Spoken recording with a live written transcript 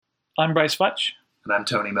I'm Brice Futch. And I'm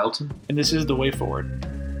Tony Melton. And this is The Way Forward.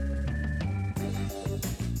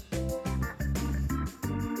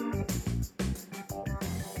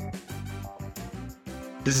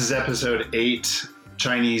 This is episode 8,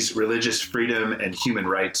 Chinese Religious Freedom and Human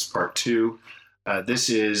Rights, Part 2. This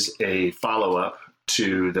is a follow-up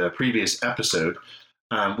to the previous episode.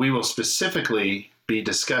 We will specifically be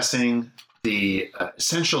discussing the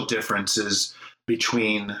essential differences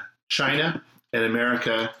between China and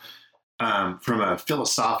America from a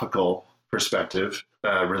philosophical perspective,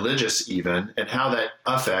 religious even, and how that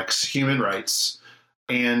affects human rights,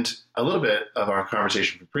 and a little bit of our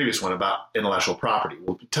conversation from the previous one about intellectual property.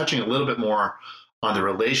 We'll be touching a little bit more on the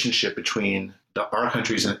relationship between our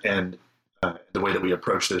countries and the way that we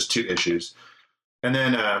approach those two issues. And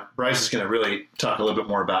then Brice is going to really talk a little bit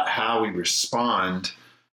more about how we respond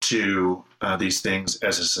to these things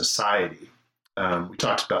as a society. We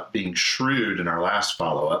talked about being shrewd in our last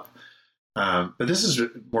follow-up, but this is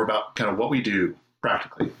more about kind of what we do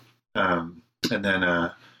practically, and then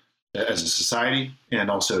as a society and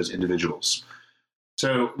also as individuals.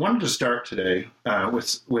 So wanted to start today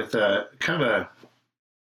with kind of a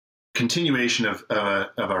continuation of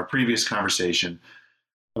our previous conversation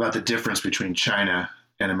about the difference between China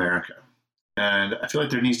and America. And I feel like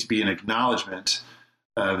there needs to be an acknowledgement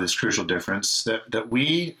of this crucial difference that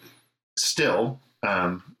we still,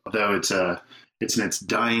 although it's in its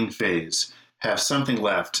dying phase, have something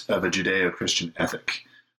left of a Judeo-Christian ethic.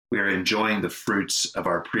 We are enjoying the fruits of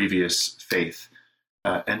our previous faith.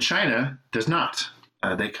 And China does not.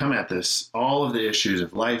 They come at this, all of the issues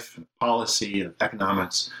of life and policy and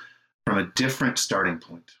economics, from a different starting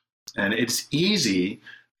point. And it's easy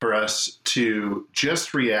for us to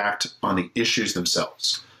just react on the issues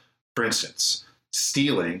themselves. For instance,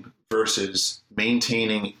 stealing versus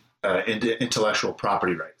maintaining intellectual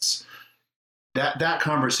property rights. That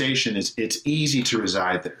conversation it's easy to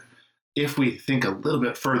reside there. If we think a little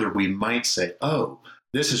bit further, we might say, oh,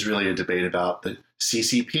 this is really a debate about the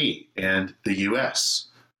CCP and the U.S.,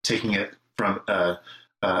 taking it from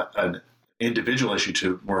an individual issue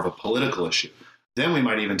to more of a political issue. Then we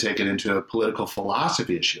might even take it into a political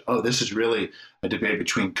philosophy issue. Oh, this is really a debate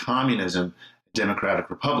between communism and democratic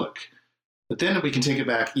republic. But then we can take it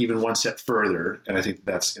back even one step further, and I think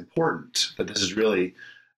that's important, that this is really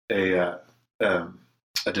a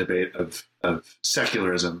debate of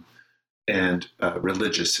secularism and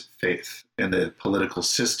religious faith, and the political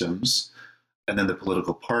systems, and then the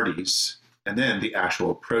political parties, and then the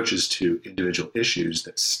actual approaches to individual issues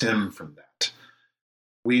that stem from that.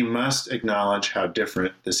 We must acknowledge how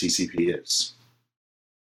different the CCP is.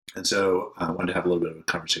 And so I wanted to have a little bit of a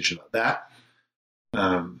conversation about that.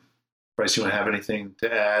 Brice, you want to have anything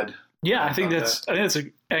to add? Yeah, I think that's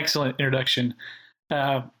an excellent introduction.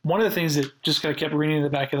 One of the things that just kind of kept ringing in the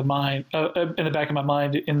back of my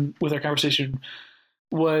mind with our conversation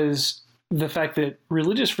was the fact that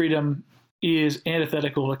religious freedom is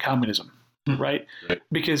antithetical to communism, right?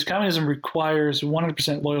 Because communism requires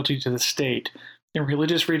 100% loyalty to the state, and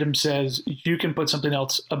religious freedom says you can put something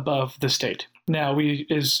else above the state. Now, we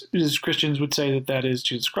as Christians would say that is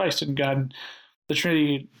Jesus Christ and God and the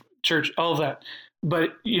Trinity, Church, all of that.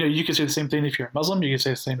 But you can say the same thing if you're a Muslim. You can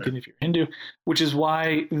say the same thing if you're Hindu, which is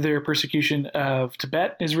why their persecution of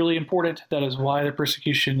Tibet is really important. That is why the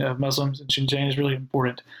persecution of Muslims in Xinjiang is really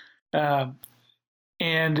important.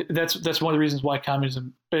 And that's one of the reasons why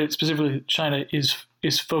communism, specifically China,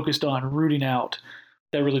 is focused on rooting out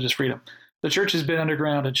that religious freedom. The church has been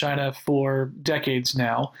underground in China for decades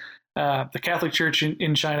now. The Catholic Church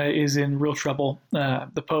in China is in real trouble.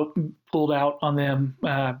 The Pope pulled out on them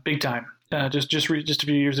big time. Just a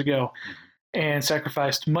few years ago, and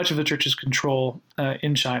sacrificed much of the church's control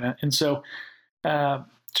in China. And so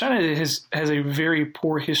China has a very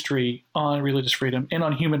poor history on religious freedom and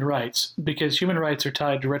on human rights, because human rights are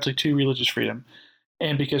tied directly to religious freedom,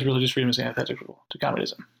 and because religious freedom is antithetical to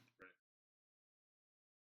communism.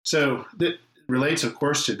 So that relates, of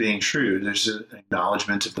course, to being shrewd. There's an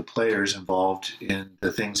acknowledgement of the players involved in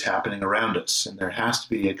the things happening around us, and there has to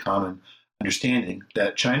be a common understanding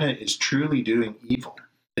that China is truly doing evil.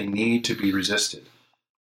 They need to be resisted.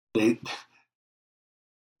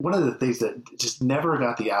 One of the things that just never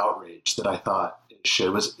got the outrage that I thought it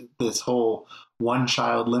should was this whole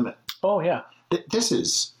one-child limit. Oh, yeah.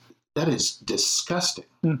 That is disgusting.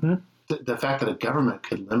 Mm-hmm. The fact that a government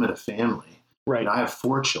could limit a family. Right. I have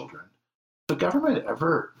 4 children. If the government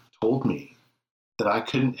ever told me that I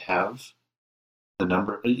couldn't have the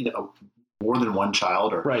number, more than one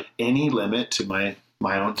child or any limit to my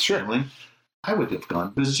own family, I would have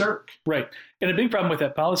gone berserk. Right. And a big problem with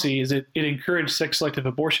that policy is it encouraged sex-selective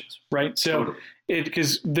abortions, right? So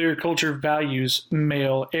because their culture values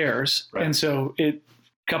male heirs, Right. and so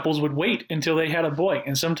couples would wait until they had a boy,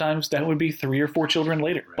 and sometimes that would be 3 or 4 children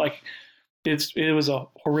later. Right. Like it was a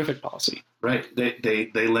horrific policy. Right.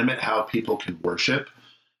 They limit how people can worship.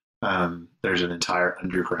 There's an entire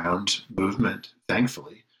underground movement,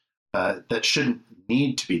 thankfully, that shouldn't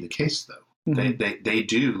need to be the case, though. Mm-hmm. They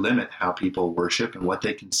do limit how people worship and what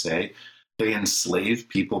they can say. They enslave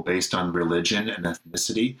people based on religion and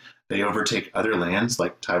ethnicity. They overtake other lands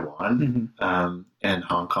like Taiwan and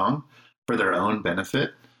Hong Kong for their own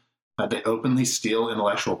benefit. They openly steal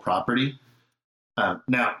intellectual property.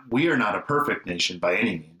 Now, we are not a perfect nation by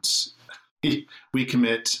any means. We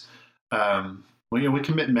commit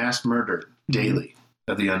mass murder daily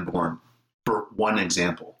of the unborn, for one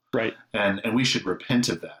example. Right. And we should repent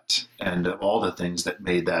of that and of all the things that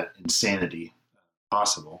made that insanity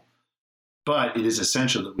possible. But it is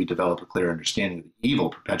essential that we develop a clear understanding of the evil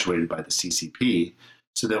perpetuated by the CCP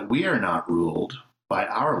so that we are not ruled by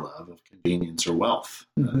our love of convenience or wealth.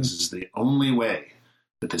 This is the only way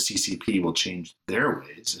that the CCP will change their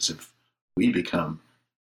ways, is if we become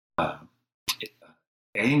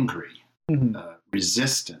angry,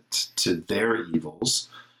 resistant to their evils.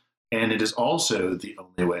 And it is also the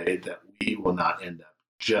only way that we will not end up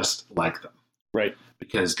just like them. Right.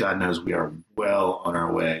 Because God knows we are well on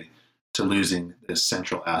our way to losing this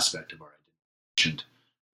central aspect of our identity.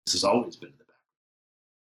 This has always been the background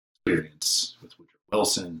experience with Woodrow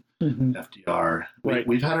Wilson, FDR.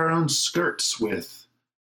 We've had our own skirts with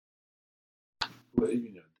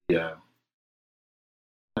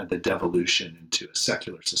the devolution into a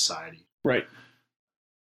secular society. Right.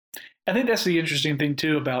 I think that's the interesting thing,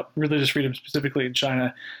 too, about religious freedom, specifically in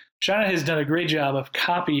China. China has done a great job of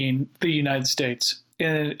copying the United States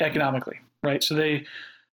economically, right? So they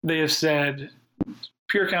have said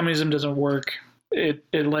pure communism doesn't work. It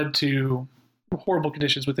led to horrible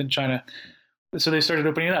conditions within China. So they started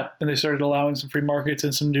opening it up, and they started allowing some free markets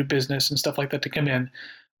and some new business and stuff like that to come in.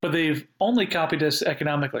 But they've only copied us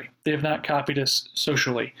economically. They have not copied us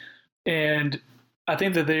socially. And I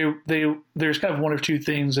think that there's kind of one or two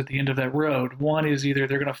things at the end of that road. One is either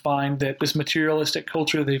they're going to find that this materialistic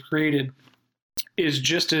culture they've created is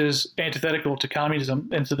just as antithetical to communism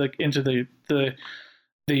and to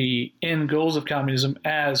the end goals of communism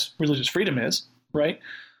as religious freedom is, right?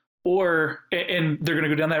 And they're going to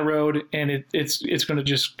go down that road, and it's going to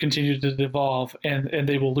just continue to devolve, and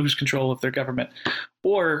they will lose control of their government.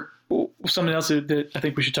 Or something else that I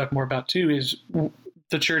think we should talk more about too is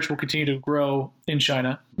the church will continue to grow in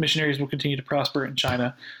China. Missionaries will continue to prosper in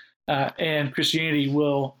China, and Christianity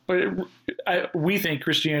will. We think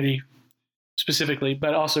Christianity specifically,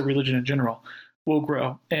 but also religion in general, will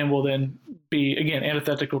grow and will then be again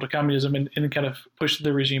antithetical to communism and kind of push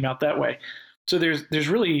the regime out that way. So there's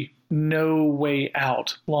really no way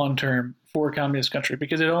out long term for a communist country,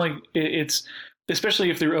 because it's especially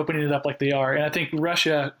if they're opening it up like they are. And I think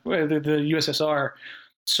Russia, the USSR,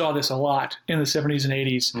 saw this a lot in the 70s and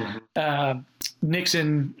 80s.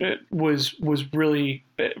 Nixon was really,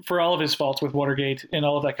 for all of his faults with Watergate and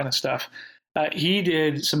all of that kind of stuff, he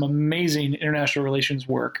did some amazing international relations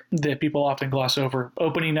work that people often gloss over,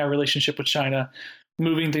 opening our relationship with China,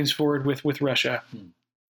 moving things forward with Russia.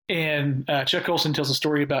 And Chuck Colson tells a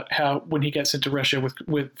story about how when he got sent to Russia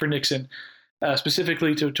for Nixon,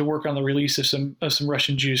 specifically to work on the release of some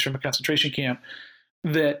Russian Jews from a concentration camp,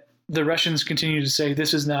 that the Russians continue to say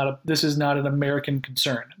this is not an American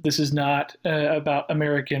concern. This is not about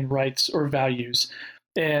American rights or values.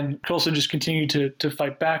 And Colson just continued to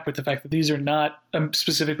fight back with the fact that these are not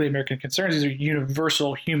specifically American concerns. These are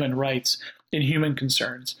universal human rights and human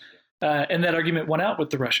concerns. And that argument went out with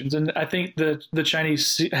the Russians. And I think the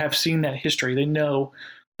Chinese have seen that history. They know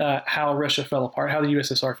how Russia fell apart, how the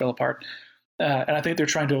USSR fell apart. And I think they're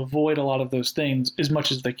trying to avoid a lot of those things as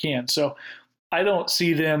much as they can. So I don't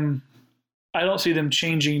see them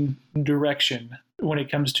changing direction when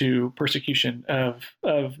it comes to persecution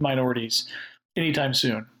of minorities anytime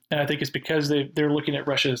soon. And I think it's because they're looking at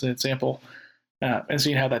Russia as an example and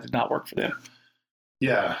seeing how that did not work for them.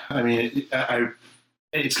 Yeah, I mean,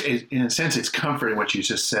 it's in a sense, it's comforting what you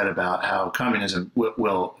just said about how communism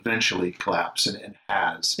will eventually collapse, and it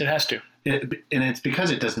has. It has to. And it's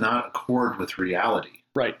because it does not accord with reality.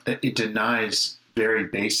 Right. It denies very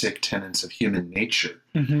basic tenets of human nature.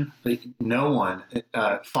 Like no one,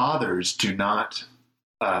 fathers do not,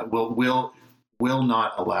 will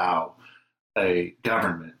not allow a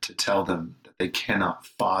government to tell them that they cannot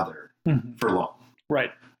father for long.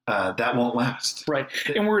 Right. That won't last. Right.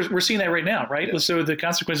 And we're seeing that right now, right? Yeah. So the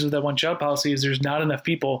consequences of that one-child policy is there's not enough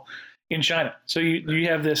people in China. So you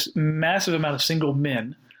have this massive amount of single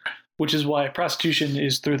men which is why prostitution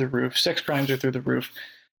is through the roof, sex crimes are through the roof.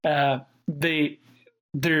 Their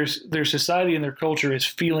society and their culture is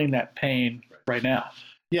feeling that pain right now.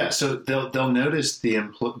 Yeah, so they'll notice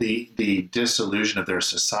the disillusion of their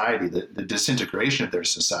society, the disintegration of their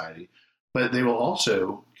society, but they will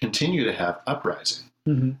also continue to have uprising.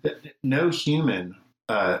 Mm-hmm. No human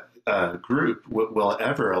group will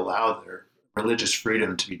ever allow their religious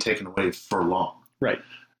freedom to be taken away for long. Right.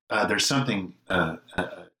 There's something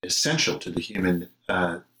essential to the human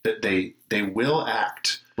that they will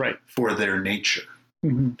act for their nature.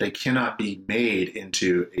 Mm-hmm. They cannot be made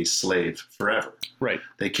into a slave forever. Right.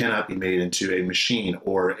 They cannot be made into a machine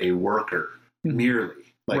or a worker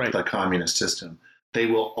merely like the communist system. They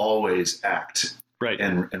will always act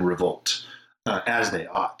and revolt as they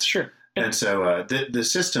ought. Sure. And so the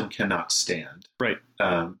system cannot stand. Right.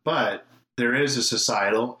 But there is a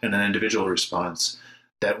societal and an individual response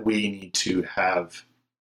that we need to have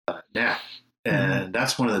now. And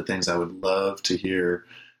that's one of the things I would love to hear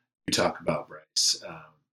you talk about, Brice,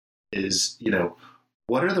 is,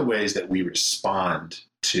 what are the ways that we respond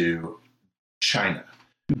to China?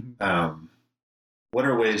 Mm-hmm. What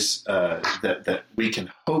are ways that we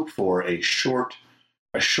can hope for a shorter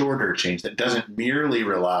change that doesn't merely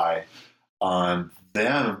rely on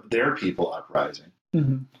their people uprising,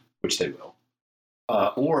 which they will,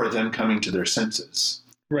 or them coming to their senses,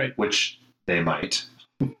 which they might.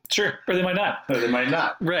 Sure. Or they might not. Or they might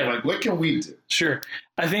not. Right. Like, what can we do? Sure.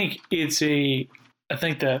 I think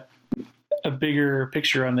that a bigger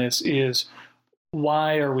picture on this is,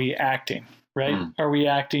 why are we acting, right? Are we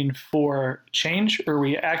acting for change, or are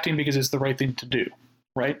we acting because it's the right thing to do,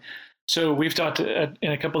 right? So we've talked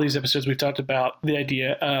in a couple of these episodes, we've talked about the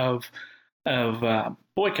idea of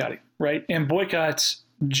boycotting, right? And boycotts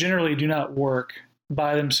generally do not work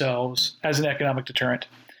by themselves as an economic deterrent.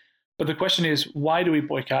 But the question is, why do we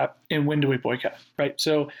boycott, and when do we boycott, right?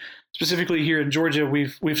 So specifically here in Georgia,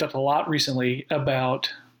 we've talked a lot recently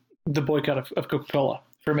about the boycott of Coca-Cola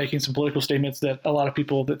for making some political statements that a lot of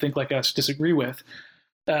people that think like us disagree with.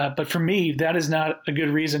 But for me, that is not a good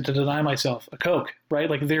reason to deny myself a Coke, right?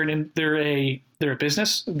 Like they're a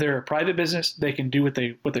business, they're a private business. They can do what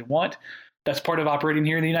they want. That's part of operating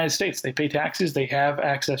here in the United States. They pay taxes. They have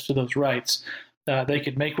access to those rights. They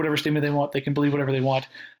can make whatever statement they want. They can believe whatever they want.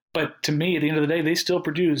 But to me, at the end of the day, they still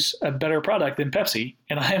produce a better product than Pepsi.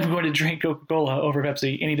 And I am going to drink Coca-Cola over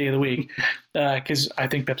Pepsi any day of the week because I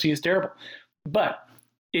think Pepsi is terrible. But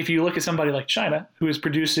if you look at somebody like China, who is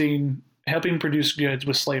helping produce goods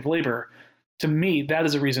with slave labor, to me, that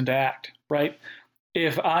is a reason to act, right?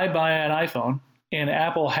 If I buy an iPhone and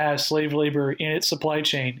Apple has slave labor in its supply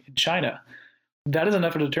chain in China, that is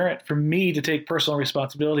enough of a deterrent for me to take personal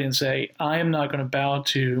responsibility and say, I am not going to bow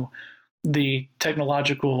to the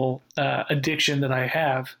technological addiction that I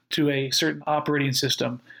have to a certain operating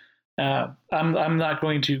system. I'm not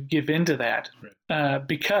going to give in to that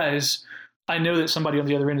because I know that somebody on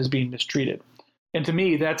the other end is being mistreated. And to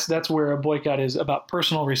me, that's where a boycott is about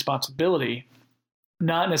personal responsibility,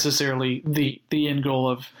 not necessarily the end goal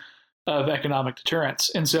of economic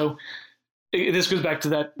deterrence. And so this goes back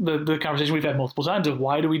to the conversation we've had multiple times of,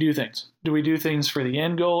 why do we do things? Do we do things for the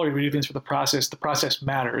end goal, or do we do things for the process? The process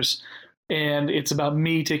matters. And it's about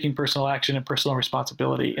me taking personal action and personal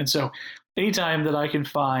responsibility. And so anytime that I can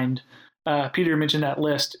find, Peter mentioned that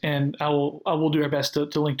list, and I will do our best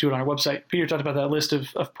to link to it on our website. Peter talked about that list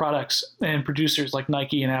of products and producers like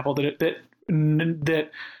Nike and Apple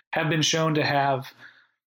that have been shown to have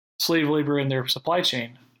slave labor in their supply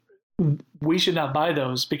chain. We should not buy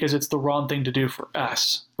those because it's the wrong thing to do for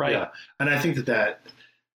us, right? Yeah, and I think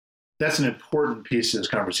that's an important piece of this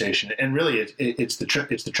conversation, and really it's the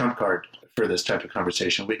trump card for this type of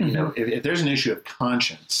conversation. If there's an issue of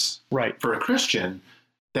conscience, right, for a Christian,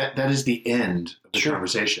 that is the end of the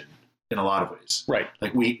conversation in a lot of ways, right?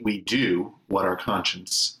 Like we do what our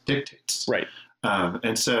conscience dictates, right?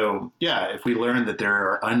 And so, if we learn that there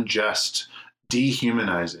are unjust,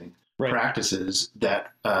 dehumanizing practices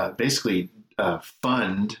that basically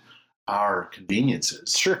fund our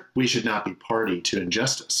conveniences, we should not be party to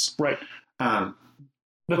injustice, right?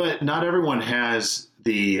 But not everyone has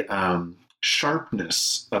the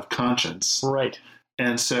sharpness of conscience, right?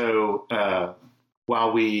 And so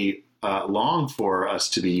while we long for us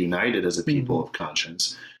to be united as a people of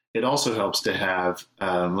conscience, it also helps to have,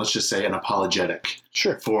 let's just say, an apologetic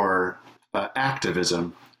for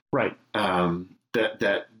activism, right?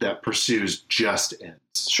 That pursues just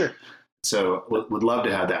ends. Sure. So would love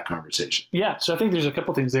to have that conversation. Yeah. So I think there's a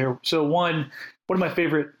couple things there. So one of my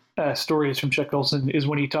favorite stories from Chuck Colson is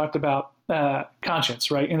when he talked about conscience,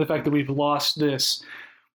 right? And the fact that we've lost this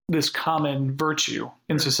this common virtue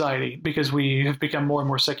in society because we have become more and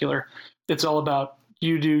more secular. It's all about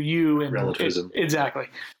you do you and relativism. Exactly.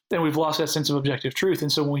 And we've lost that sense of objective truth.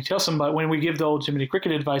 And so when we tell somebody, when we give the old Jiminy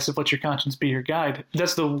Cricket advice of let your conscience be your guide,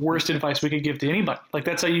 that's the worst advice we could give to anybody. Like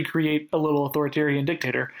that's how you create a little authoritarian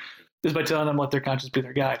dictator, is by telling them let their conscience be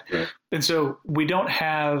their guide. Right. And so we don't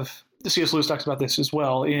have, C.S. Lewis talks about this as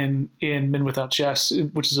well in Men Without Chess,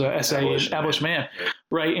 which is an essay in Abolish Man.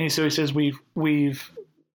 Right. And so he says we've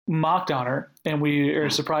mocked honor and we are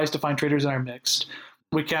surprised to find traitors in our midst.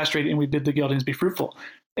 We castrate and we bid the geldings be fruitful.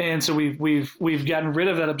 And so we've gotten rid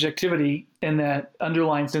of that objectivity and that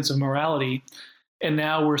underlying sense of morality. And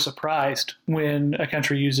now we're surprised when a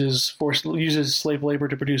country uses slave labor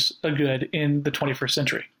to produce a good in the 21st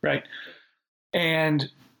century, right? And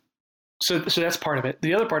so that's part of it.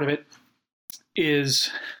 The other part of it is,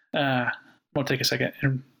 I'll take a second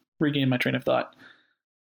and regain my train of thought.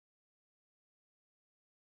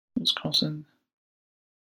 It was Colson.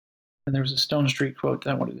 And there was a Stone Street quote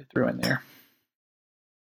that I wanted to throw in there.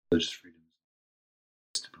 Religious freedom.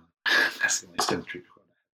 That's the only Stone Street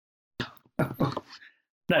quote.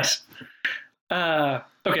 Nice.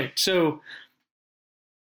 Okay, so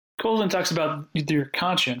Colson talks about your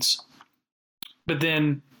conscience, but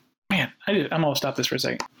then, man, I'm going to stop this for a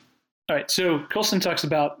second. All right, so Colson talks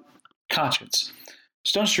about conscience.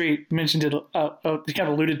 Stone Street mentioned it, he kind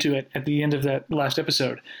of alluded to it at the end of that last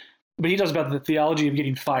episode, but he talks about the theology of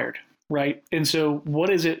getting fired, right? And so what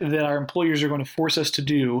is it that our employers are going to force us to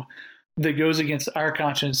do that goes against our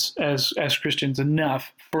conscience as Christians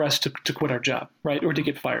enough for us to quit our job, right? Or to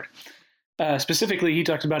get fired. Specifically, he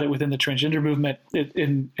talks about it within the transgender movement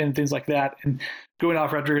and things like that. And going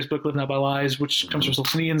off Rodriguez's book, Live Not by Lies, which comes from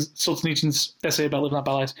Solzhenitsyn's essay about Live Not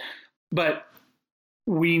by Lies. But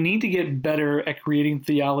we need to get better at creating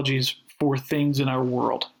theologies for things in our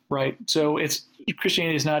world, right? So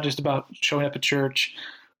Christianity is not just about showing up at church,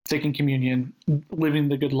 taking communion, living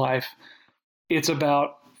the good life. It's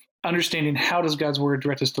about understanding how does God's word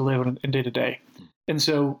direct us to live in day to day. And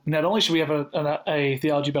so not only should we have a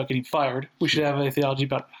theology about getting fired, we should have a theology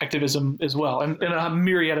about activism as well, and a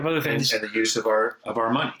myriad of other things. And the use of our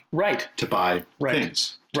money, right, to buy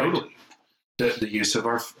things. Totally. Right. The use of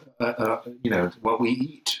our, what we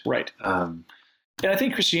eat. Right. And I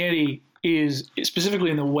think Christianity is,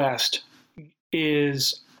 specifically in the West,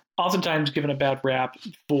 is oftentimes given a bad rap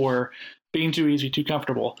for being too easy, too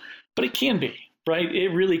comfortable, but it can be. Right? It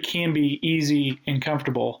really can be easy and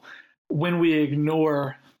comfortable when we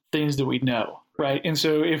ignore things that we know, right? And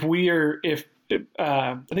so I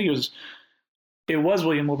think it was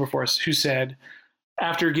William Wilberforce who said,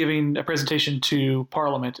 after giving a presentation to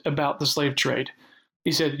Parliament about the slave trade,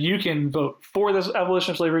 he said, you can vote for the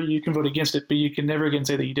abolition of slavery, you can vote against it, but you can never again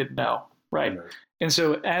say that you didn't know, right? And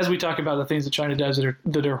so as we talk about the things that China does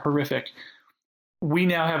that are horrific, we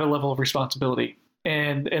now have a level of responsibility.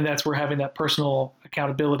 And that's where having that personal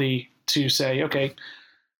accountability to say, okay,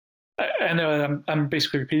 I know I'm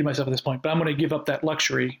basically repeating myself at this point, but I'm going to give up that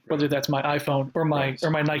luxury, whether that's my iPhone or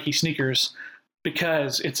my Nike sneakers,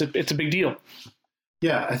 because it's a big deal.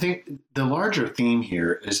 Yeah, I think the larger theme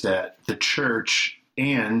here is that the church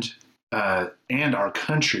and our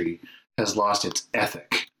country has lost its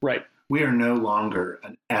ethic. Right. We are no longer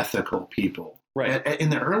an ethical people. Right.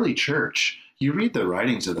 In the early church, you read the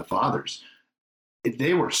writings of the fathers.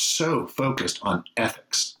 They were so focused on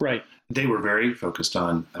ethics. Right. They were very focused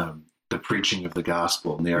on the preaching of the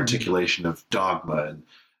gospel and the articulation of dogma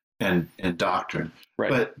and doctrine.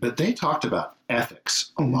 Right. But they talked about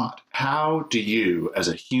ethics a lot. How do you, as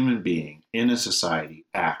a human being in a society,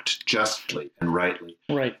 act justly and rightly,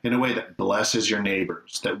 right, in a way that blesses your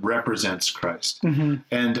neighbors, that represents Christ?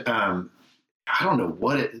 And I don't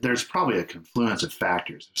know there's probably a confluence of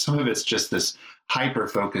factors. Some of it's just this hyper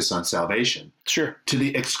focus on salvation, sure, to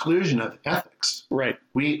the exclusion of ethics. Right.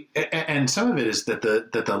 And some of it is that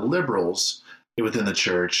the liberals within the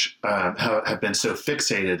church have been so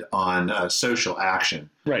fixated on social action,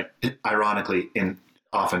 right? Ironically, in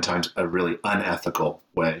oftentimes a really unethical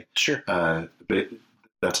way. Sure. But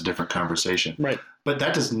that's a different conversation. Right. But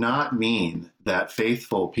that does not mean that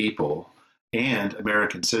faithful people and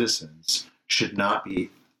American citizens should not be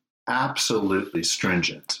absolutely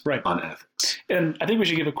stringent on ethics. And I think we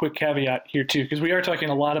should give a quick caveat here too, because we are talking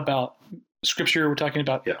a lot about Scripture. We're talking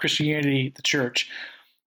about Christianity, the church.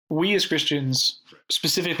 We as Christians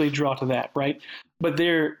specifically draw to that, right? But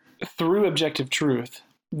through objective truth,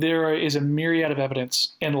 there is a myriad of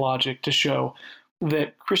evidence and logic to show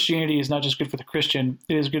that Christianity is not just good for the Christian,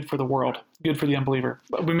 it is good for the world, good for the unbeliever.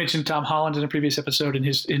 We mentioned Tom Holland in a previous episode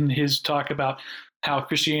in his talk about how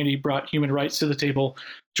Christianity brought human rights to the table.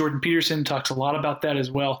 Jordan Peterson talks a lot about that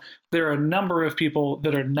as well. There are a number of people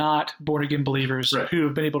that are not born-again believers who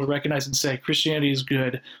have been able to recognize and say Christianity is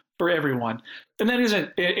good for everyone. And that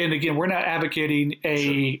isn't, and again, we're not advocating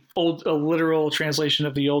a literal translation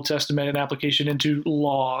of the Old Testament and application into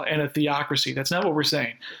law and a theocracy. That's not what we're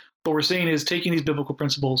saying. What we're saying is taking these biblical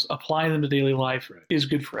principles, applying them to daily life is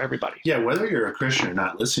good for everybody. Yeah, whether you're a Christian or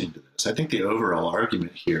not listening to this, I think the overall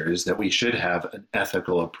argument here is that we should have an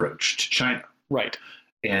ethical approach to China. Right.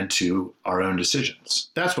 And to our own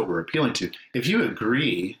decisions. That's what we're appealing to. If you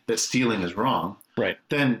agree that stealing is wrong,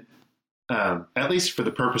 then at least for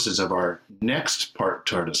the purposes of our next part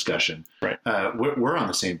to our discussion, we're on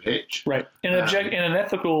the same page. Right. In an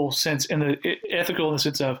ethical sense, ethical in the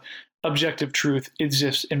sense of objective truth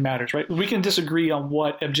exists and matters, right? We can disagree on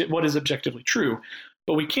what is objectively true,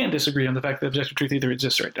 but we can't disagree on the fact that objective truth either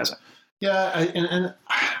exists or it doesn't. Yeah, and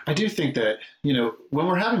I do think that, when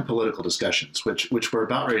we're having political discussions, which we're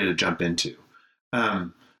about ready to jump into,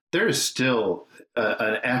 there is still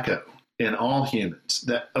an echo in all humans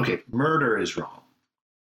that, okay, murder is wrong.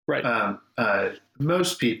 Right.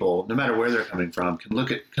 Most people, no matter where they're coming from, can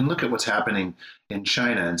look at what's happening in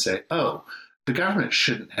China and say, oh, the government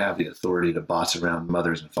shouldn't have the authority to boss around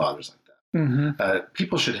mothers and fathers like that. Mm-hmm.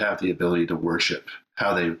 People should have the ability to worship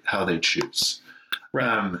how they choose.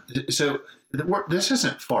 Right. So this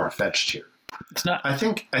isn't far-fetched here. It's not. I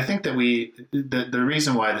think that the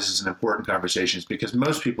reason why this is an important conversation is because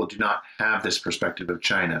most people do not have this perspective of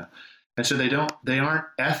China, and so they aren't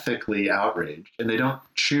ethically outraged, and they don't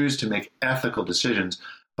choose to make ethical decisions.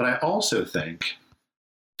 But I also think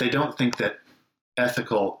they don't think that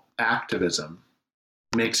ethical activism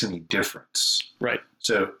makes any difference. Right.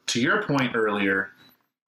 So to your point earlier,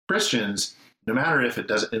 Christians, no matter if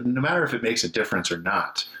it makes a difference or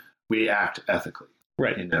not, we act ethically.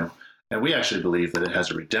 Right. And we actually believe that it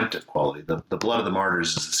has a redemptive quality. The blood of the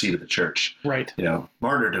martyrs is the seed of the church. Right.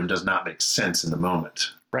 Martyrdom does not make sense in the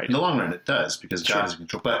moment. Right. In the long run, it does because God is in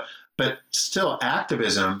control. But still,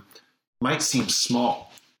 activism might seem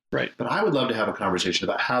small. Right. But I would love to have a conversation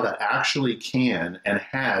about how that actually can and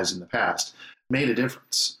has in the past made a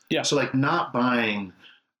difference. Yeah. So like not buying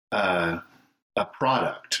a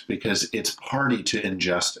product because it's party to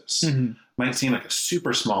injustice might seem like a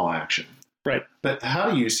super small action. Right. But how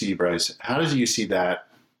do you see, Brice, how do you see that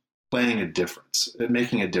playing a difference,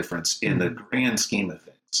 making a difference in the grand scheme of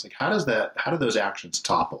things? Like how do those actions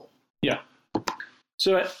topple? Yeah.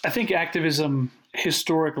 So I think activism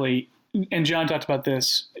historically, and John talked about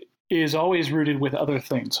this, is always rooted with other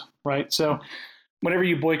things, right? So whenever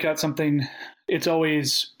you boycott something, it's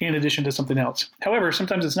always in addition to something else. However,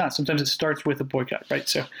 sometimes it's not. Sometimes it starts with a boycott, right?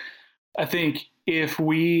 So I think if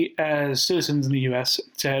we as citizens in the U.S.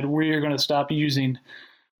 said we're going to stop using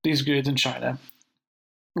these goods in China,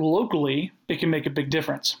 locally, it can make a big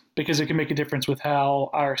difference because it can make a difference with how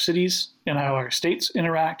our cities and how our states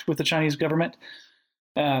interact with the Chinese government.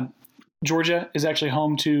 Georgia is actually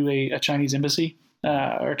home to a Chinese embassy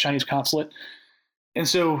or a Chinese consulate. And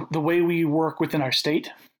so the way we work within our state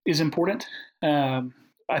is important.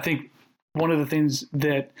 I think one of the things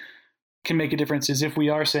that can make a difference is if we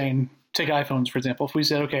are saying, take iPhones, for example. If we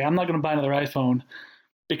said, okay, I'm not going to buy another iPhone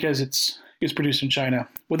because it's produced in China.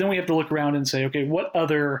 Well, then we have to look around and say, okay, what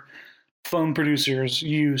other phone producers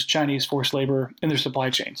use Chinese forced labor in their supply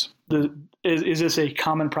chains? Is this a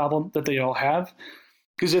common problem that they all have?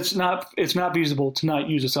 Because it's not feasible to not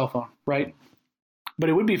use a cell phone, right? But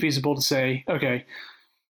it would be feasible to say, okay,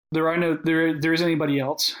 there isn't anybody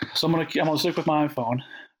else, so I'm gonna stick with my iPhone,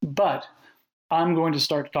 but I'm going to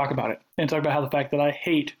start to talk about it and talk about how the fact that I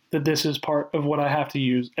hate that this is part of what I have to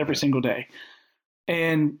use every single day.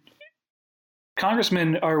 And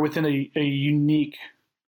congressmen are within a unique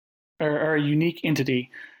entity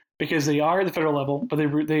because they are at the federal level, but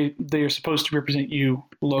they are supposed to represent you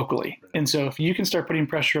locally. And so if you can start putting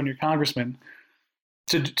pressure on your congressman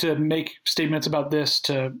to make statements about this,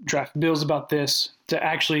 to draft bills about this, to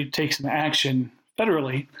actually take some action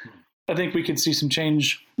federally, I think we could see some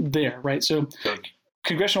change there, right? So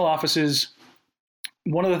congressional offices,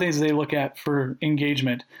 one of the things they look at for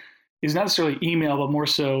engagement is not necessarily email, but more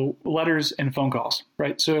so letters and phone calls,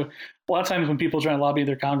 right? So a lot of times when people are trying to lobby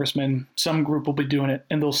their congressman, some group will be doing it,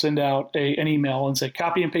 and they'll send out an email and say,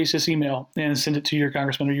 copy and paste this email and send it to your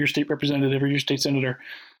congressman or your state representative or your state senator.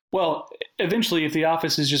 Well, eventually, if the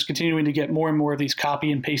office is just continuing to get more and more of these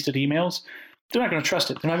copy and pasted emails, they're not going to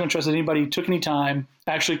trust it. They're not going to trust that anybody took any time,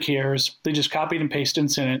 actually cares. They just copied and pasted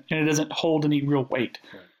and sent it, and it doesn't hold any real weight.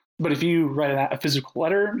 Right. But if you write a physical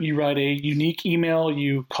letter, you write a unique email,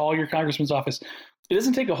 you call your congressman's office, it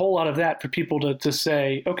doesn't take a whole lot of that for people to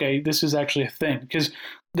say, okay, this is actually a thing, because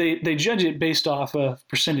they judge it based off of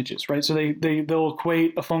percentages, right? So they'll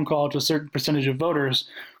equate a phone call to a certain percentage of voters,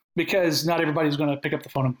 because not everybody's going to pick up the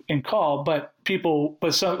phone and call, but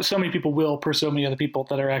so many people will, per so many other people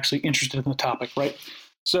that are actually interested in the topic, right?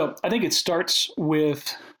 So I think it starts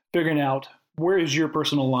with figuring out where is your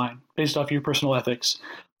personal line based off your personal ethics,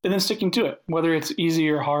 and then sticking to it, whether it's easy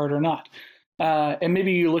or hard or not. And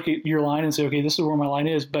maybe you look at your line and say, okay, this is where my line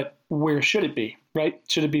is, but where should it be, right?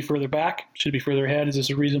 Should it be further back? Should it be further ahead? Is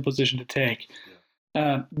this a reasonable position to take?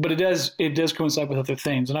 Yeah. But it does coincide with other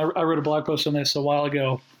things. And I wrote a blog post on this a while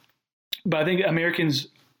ago, but I think Americans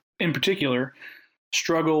in particular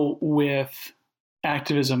struggle with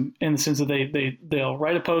activism in the sense that they'll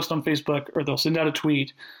write a post on Facebook or they'll send out a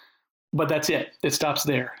tweet, but that's it. It stops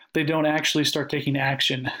there. They don't actually start taking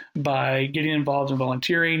action by getting involved in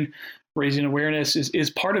volunteering. Raising awareness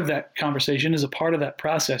is part of that conversation, is a part of that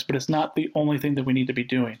process, but it's not the only thing that we need to be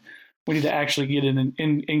doing. We need to actually get in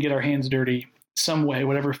and get our hands dirty some way,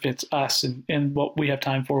 whatever fits us and what we have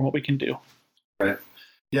time for and what we can do. Right.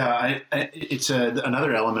 Yeah, it's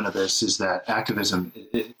another element of this is that activism,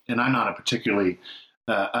 and I'm not a particularly,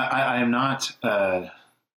 I am not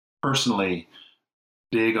personally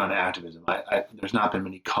big on activism. There's not been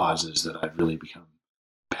many causes that I've really become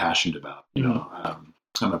passionate about. You know,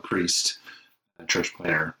 I'm a priest, a church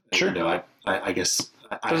planner. Sure. You know, I guess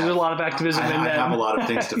there's a lot of activism in that. I have a lot of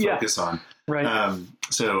things to focus on. Right.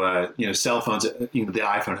 So you know, cell phones. You know, the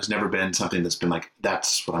iPhone has never been something that's been like,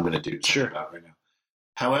 that's what I'm going to do. Sure. About right now.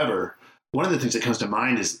 However, one of the things that comes to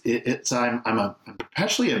mind is I'm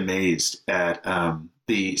perpetually amazed at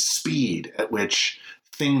the speed at which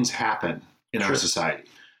things happen in our society.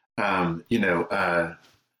 The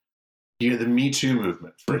Me Too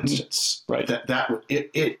movement, for instance, right?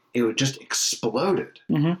 It just exploded,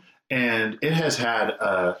 and it has had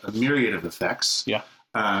a myriad of effects. Yeah.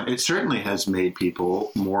 It certainly has made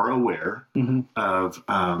people more aware of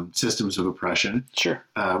systems of oppression,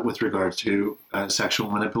 with regard to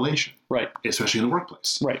sexual manipulation, right? Especially in the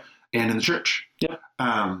workplace, right, and in the church. Yeah.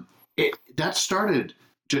 That started.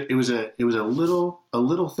 It was a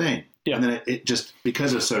little thing, and then it just,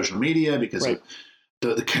 because of social media, because of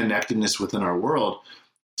the connectedness within our world,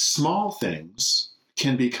 small things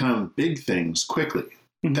can become big things quickly.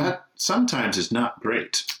 That sometimes is not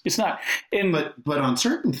great. It's not. But on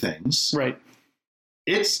certain things, right,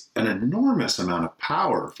 it's an enormous amount of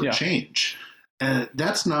power for change. And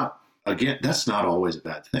that's not always a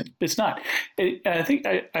bad thing. It's not. I think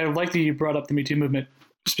I like that you brought up the Me Too movement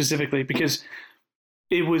specifically, because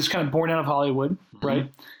it was kind of born out of Hollywood,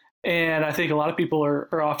 right? And I think a lot of people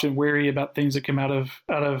are often wary about things that come out of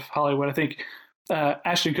Hollywood. I think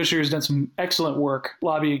Ashton Kutcher has done some excellent work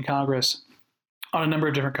lobbying Congress on a number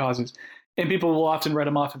of different causes. And people will often write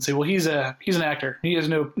him off and say, well, he's an actor. He has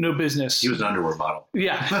no business. He was an underwear model.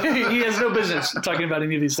 Yeah, he has no business talking about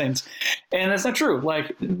any of these things. And that's not true.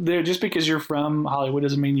 Like, just because you're from Hollywood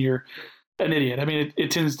doesn't mean you're an idiot. I mean,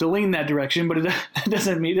 it tends to lean that direction, but it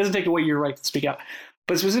doesn't take away your right to speak out.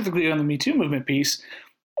 But specifically on the Me Too movement piece,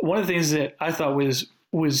 one of the things that I thought was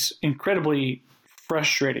incredibly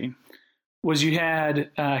frustrating was you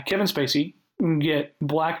had Kevin Spacey get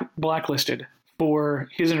blacklisted for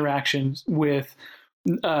his interactions with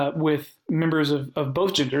members of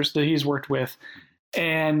both genders that he's worked with,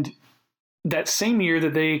 and that same year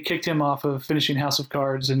that they kicked him off of finishing House of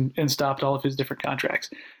Cards and stopped all of his different contracts,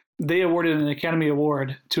 they awarded an Academy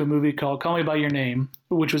Award to a movie called Call Me by Your Name,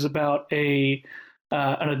 which was about an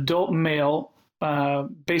adult male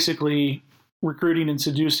basically recruiting and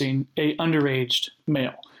seducing a underage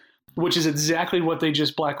male, which is exactly what they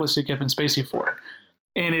just blacklisted Kevin Spacey for.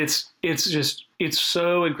 And it's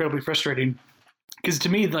so incredibly frustrating, because to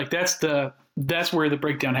me, like, that's where the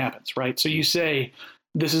breakdown happens, right? So you say,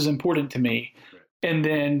 this is important to me, and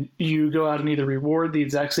then you go out and either reward the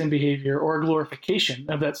exact same behavior or a glorification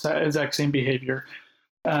of that exact same behavior,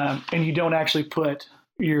 and you don't actually put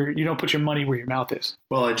your money where your mouth is.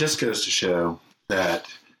 Well, it just goes to show that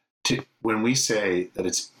when we say that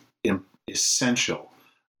it's essential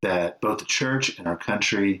that both the church and our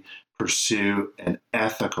country pursue an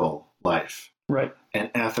ethical life, right,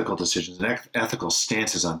 and ethical decisions and ethical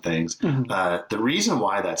stances on things, the reason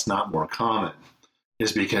why that's not more common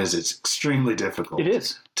is because it's extremely difficult. It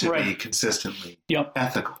is to be consistently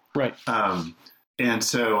ethical, right? And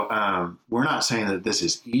so we're not saying that this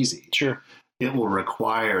is easy. Sure, it will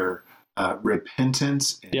require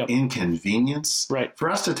repentance and inconvenience, right, for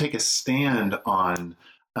us to take a stand on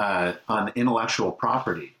intellectual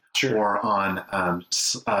property, or on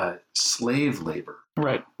slave labor,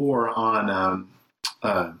 right, or on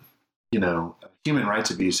human rights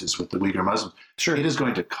abuses with the Uyghur Muslims, Sure. it is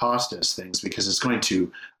going to cost us things because it's going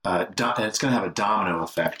to have a domino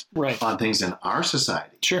effect on things in our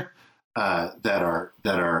society. Sure. That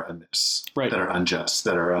are amiss, right. that are unjust,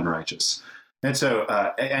 that are unrighteous. And so,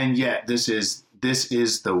 and yet this is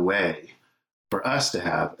the way for us to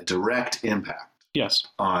have a direct impact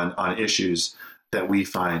on issues that we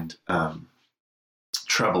find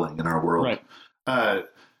troubling in our world. Right.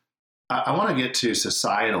 I want to get to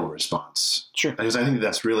societal response. Sure. Because I think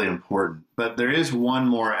that's really important. But there is one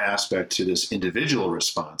more aspect to this individual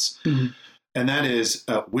response, and that is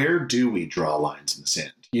where do we draw lines in the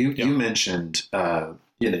sand? You mentioned, I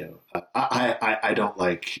don't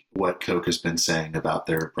like what Coke has been saying about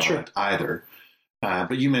their product either.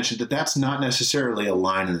 But you mentioned that that's not necessarily a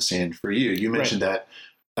line in the sand for you. You mentioned that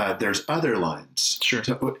there's other lines. Sure.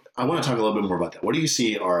 So I want to talk a little bit more about that. What do you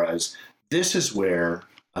see as this is where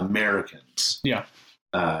Americans,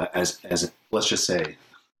 as let's just say,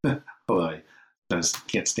 I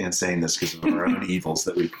can't stand saying this because of our own evils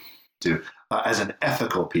that we do, as an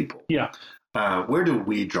ethical people. Yeah. Where do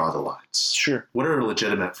we draw the lines? Sure. What are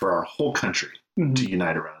legitimate for our whole country to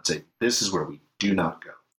unite around and say, this is where we do not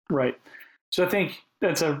go? Right. So I think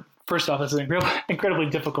that's an incredibly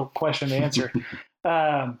difficult question to answer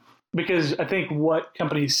because I think what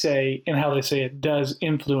companies say and how they say it does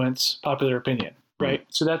influence popular opinion. Right.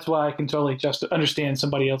 So that's why I can totally just understand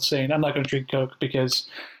somebody else saying, I'm not going to drink Coke because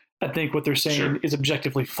I think what they're saying is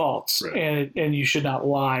objectively false and you should not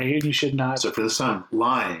lie and you should not. So for some,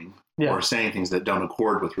 lying or saying things that don't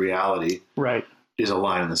accord with reality is a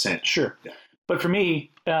line in the sand. Sure. Yeah. But for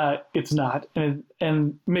me, it's not. But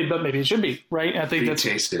maybe it should be. Right. And I think that's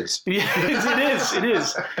taste is. Yeah, it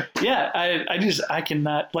is. Yeah. I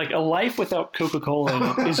cannot, like, a life without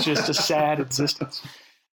Coca-Cola is just a sad existence.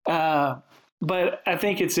 But I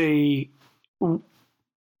think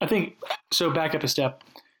so back up a step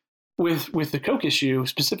with the Coke issue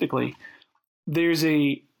specifically, there's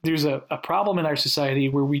a problem in our society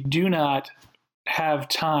where we do not have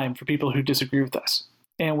time for people who disagree with us.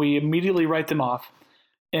 And we immediately write them off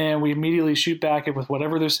and we immediately shoot back with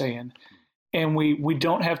whatever they're saying. And we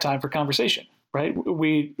don't have time for conversation, right?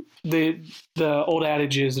 The old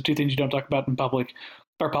adage is the two things you don't talk about in public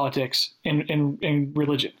are politics and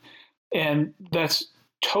religion. And that's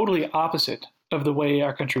totally opposite of the way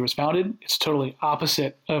our country was founded. It's totally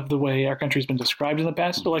opposite of the way our country has been described in the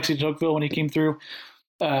past. Alexis de Tocqueville, when he came through,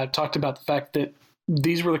 talked about the fact that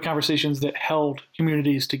these were the conversations that held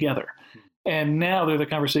communities together. And now they're the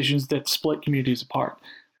conversations that split communities apart.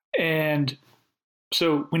 And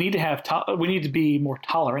so we need to be more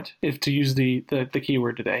tolerant, if to use the key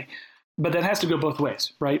word today. But that has to go both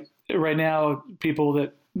ways, right? Right now, people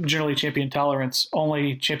that generally champion tolerance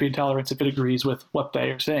only champion tolerance if it agrees with what they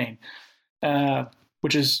are saying,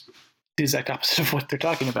 which is the exact opposite of what they're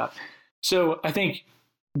talking about. So I think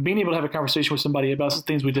being able to have a conversation with somebody about the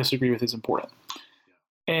things we disagree with is important.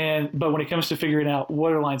 But when it comes to figuring out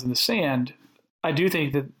what are lines in the sand, I do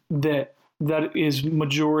think that is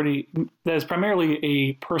primarily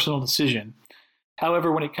a personal decision.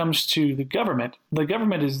 However, when it comes to the government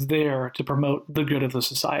is there to promote the good of the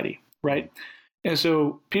society, right? And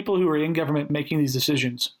so people who are in government making these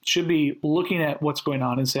decisions should be looking at what's going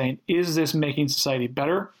on and saying, is this making society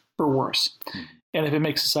better or worse? And if it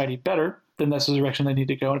makes society better, then that's the direction they need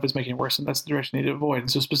to go. And if it's making it worse, then that's the direction they need to avoid. And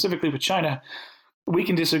so specifically with China, we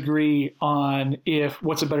can disagree on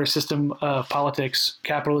what's a better system of politics,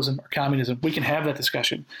 capitalism or communism. We can have that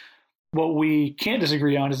discussion. What we can't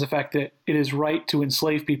disagree on is the fact that it is right to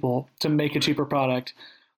enslave people to make a cheaper product.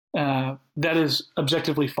 That is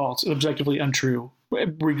objectively false, objectively untrue,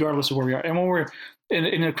 regardless of where we are. And when we're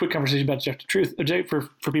in a quick conversation about objective truth,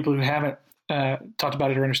 for people who haven't talked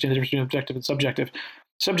about it or understand the difference between objective and subjective,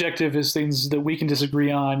 subjective is things that we can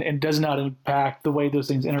disagree on and does not impact the way those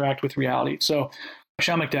things interact with reality. So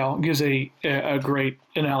Sean McDowell gives a great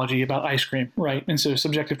analogy about ice cream, right? And so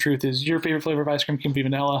subjective truth is your favorite flavor of ice cream can be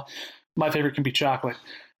vanilla. My favorite can be chocolate.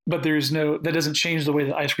 But that doesn't change the way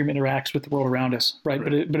that ice cream interacts with the world around us, right?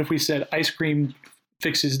 But if we said ice cream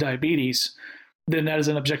fixes diabetes, then that is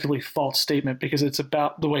an objectively false statement because it's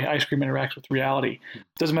about the way ice cream interacts with reality.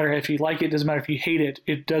 Doesn't matter if you like it, doesn't matter if you hate it,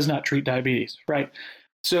 it does not treat diabetes, right?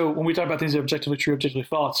 So when we talk about things that are objectively true, objectively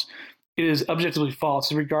false, it is objectively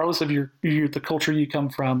false regardless of the culture you come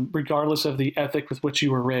from, regardless of the ethic with which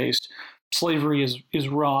you were raised. Slavery is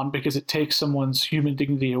wrong because it takes someone's human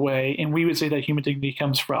dignity away. And we would say that human dignity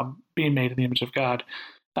comes from being made in the image of God.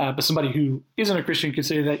 But somebody who isn't a Christian could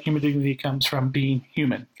say that human dignity comes from being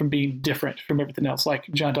human, from being different from everything else. Like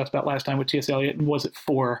John talked about last time with T.S. Eliot, and was it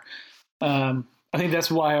for I think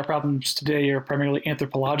that's why our problems today are primarily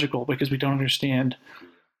anthropological, because we don't understand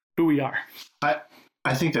who we are.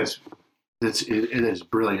 I think it is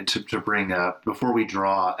brilliant to bring up, before we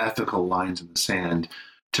draw ethical lines in the sand,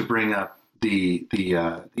 to bring up the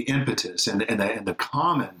impetus and the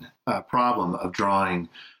common problem of drawing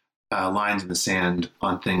lines in the sand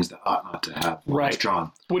on things that ought not to have lines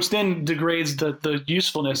drawn, which then degrades the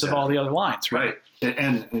usefulness of all the other lines. Right.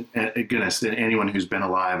 And goodness, anyone who's been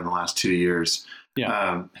alive in the last 2 years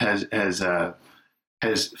has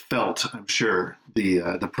felt, I'm sure,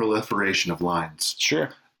 the proliferation of lines. Sure.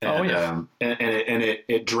 And,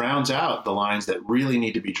 it drowns out the lines that really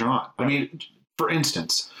need to be drawn. I mean, for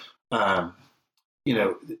instance, there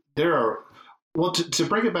are, to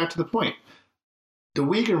bring it back to the point, the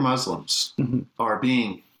Uyghur Muslims are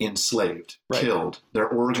being enslaved, killed, their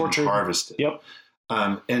organs harvested,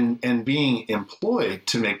 and being employed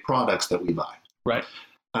to make products that we buy. Right.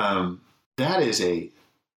 That is a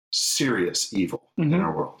serious evil in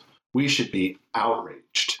our world. We should be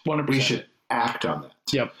outraged. 100%. We should act on that.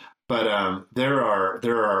 Yep. But there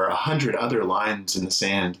are 100 other lines in the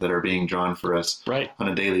sand that are being drawn for us on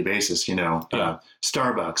a daily basis.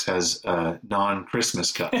 Starbucks has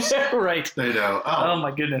non-Christmas cups. Right. Oh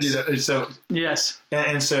my goodness. So yes.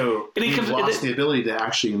 And so we've lost the ability to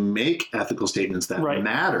actually make ethical statements that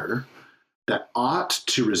matter, that ought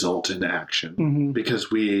to result in action,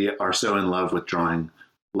 because we are so in love with drawing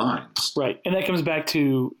lines. Right. And that comes back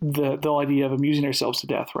to the idea of amusing ourselves to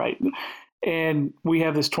death, right? And we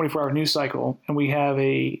have this 24-hour news cycle, and we have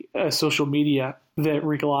a social media that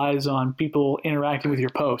relies on people interacting with your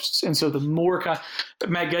posts. And so the more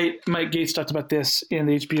Mike Gates talked about this in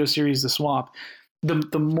the HBO series The Swamp,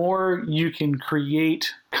 the more you can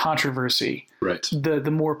create controversy,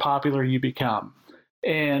 the more popular you become.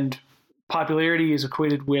 And popularity is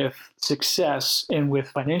equated with success, and with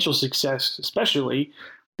financial success especially.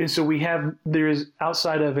 And so there is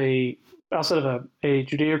outside of a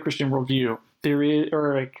Judeo-Christian worldview, there is,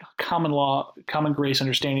 or a common grace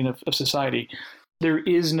understanding of society, there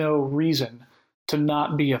is no reason to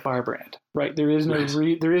not be a firebrand, right? There is no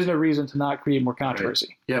reason to not create more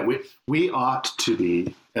controversy. Right. Yeah, we ought to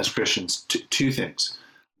be, as Christians, two things: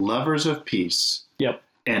 lovers of peace,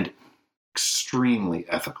 and extremely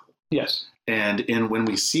ethical. Yes. And when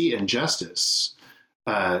we see injustice,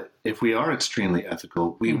 if we are extremely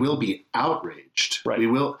ethical, we will be outraged. Right. We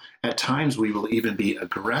will, at times, we will even be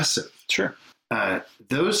aggressive. Sure. And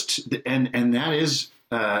that is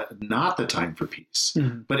not the time for peace.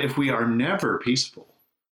 But if we are never peaceful,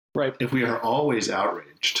 if we are always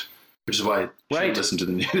outraged, which is why you should listen to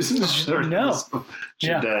the news.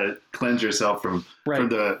 Should cleanse yourself from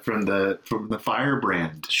the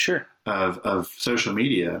firebrand of social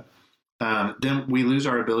media. Then we lose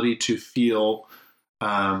our ability to feel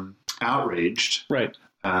outraged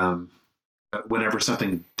whenever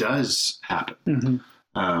something does happen.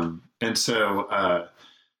 And so I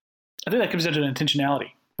think that comes down to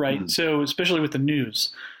intentionality, right? So especially with the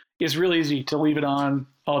news, it's really easy to leave it on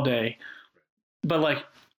all day, but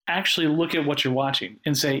actually look at what you're watching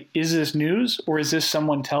and say, is this news, or is this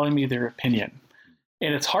someone telling me their opinion?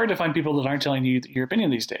 And it's hard to find people that aren't telling you your opinion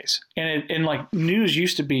these days. And news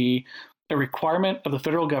used to be a requirement of the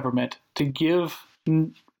federal government to give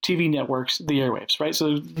TV networks the airwaves, right?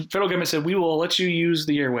 So the federal government said, we will let you use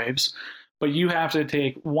the airwaves, but you have to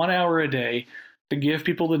take 1 hour a day to give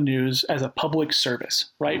people the news as a public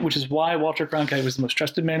service, right? Which is why Walter Cronkite was the most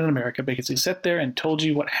trusted man in America, because he sat there and told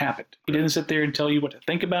you what happened. He didn't sit there and tell you what to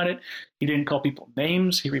think about it. He didn't call people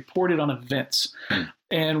names. He reported on events.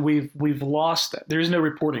 And we've lost that. There is no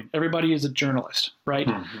reporting. Everybody is a journalist, right?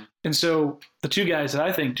 And so the two guys that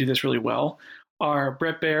I think do this really well are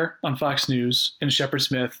Bret Baier on Fox News and Shepard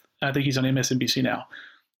Smith. I think he's on MSNBC now.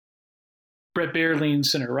 Bret Baier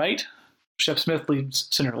leans center right. Shep Smith leans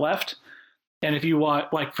center left. And if you watch,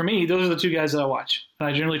 for me, those are the two guys that I watch. And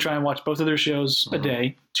I generally try and watch both of their shows a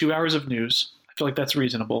day, 2 hours of news. I feel like that's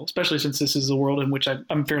reasonable, especially since this is the world in which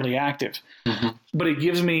I'm fairly active. But it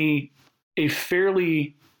gives me a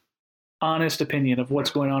fairly honest opinion of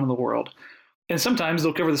what's going on in the world. And sometimes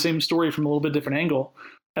they'll cover the same story from a little bit different angle.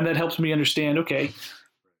 And that helps me understand, okay,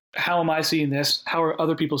 how am I seeing this? How are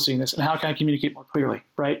other people seeing this? And how can I communicate more clearly,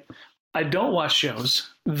 right? I don't watch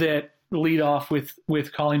shows that lead off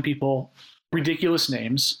with calling people ridiculous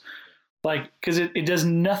names, because it does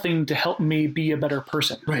nothing to help me be a better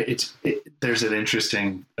person. Right. There's an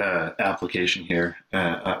interesting application here.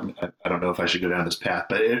 I don't know if I should go down this path,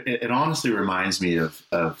 but it honestly reminds me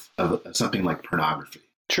of something like pornography.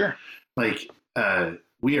 Sure.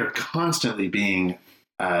 We are constantly being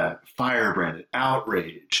firebranded,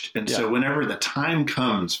 outraged. And so whenever the time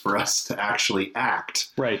comes for us to actually act,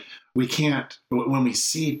 right, we can't, when we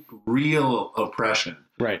see real oppression,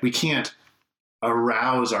 right, we can't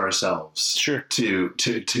arouse ourselves to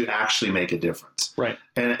actually make a difference. Right.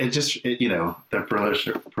 And it just, the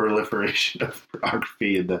proliferation of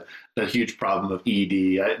pornography and the huge problem of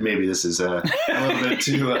ED. Maybe this is a little bit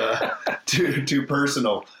too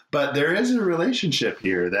personal, but there is a relationship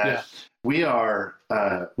here that we are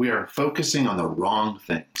focusing on the wrong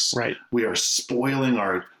things. Right. We are spoiling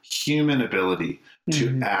our human ability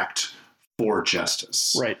to act for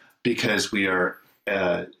justice. Right. Because we are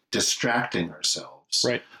distracting ourselves.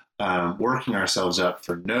 Right. Working ourselves up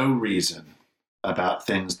for no reason about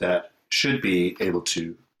things that should be able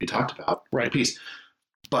to be talked about in peace.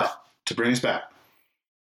 But to bring us back,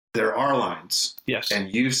 there are lines. Yes.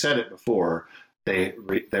 And you've said it before. They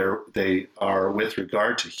are with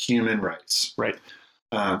regard to human rights. Right.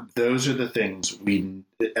 Those are the things we.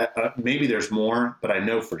 Maybe there's more, but I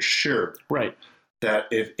know for sure. Right. That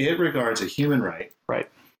if it regards a human right. Right.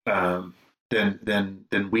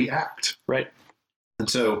 Then we act. Right. And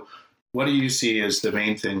so, what do you see as the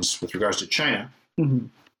main things with regards to China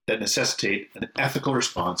that necessitate an ethical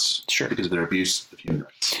response because of their abuse of human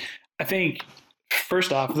rights? I think,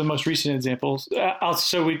 first off, the most recent examples.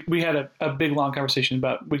 So we had a big, long conversation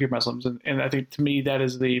about Uyghur Muslims, and I think to me that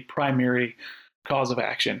is the primary cause of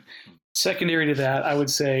action. Secondary to that, I would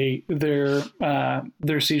say their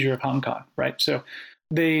seizure of Hong Kong. Right. So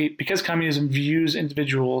because communism views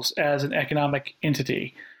individuals as an economic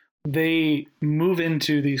entity, they move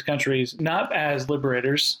into these countries not as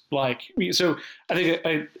liberators. So I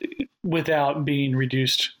think without being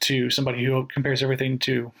reduced to somebody who compares everything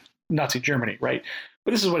to Nazi Germany, right?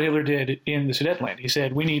 But this is what Hitler did in the Sudetenland. He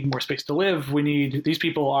said, we need more space to live. These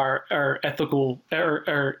people are ethnically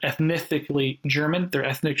German. They're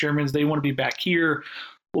ethnic Germans. They want to be back here.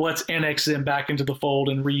 Let's annex them back into the fold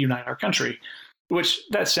and reunite our country. Which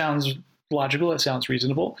that sounds logical, that sounds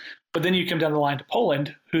reasonable. But then you come down the line to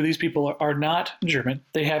Poland, who these people are not German.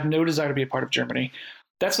 They have no desire to be a part of Germany.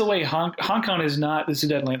 That's the way Hong Kong is not the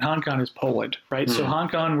Sudetenland. Hong Kong is Poland, right? So Hong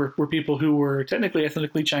Kong were people who were technically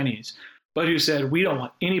ethnically Chinese, but who said, we don't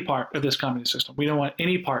want any part of this communist system. We don't want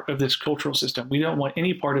any part of this cultural system. We don't want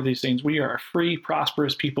any part of these things. We are a free,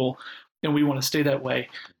 prosperous people, and we want to stay that way.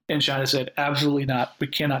 And China said, absolutely not. We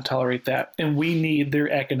cannot tolerate that. And we need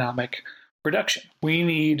their economic production. We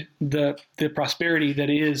need the prosperity that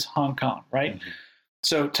is Hong Kong, right?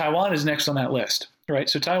 So Taiwan is next on that list, right?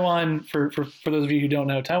 So Taiwan, for those of you who don't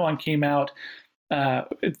know, Taiwan came out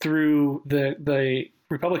through the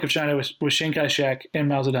Republic of China was Chiang Kai-shek and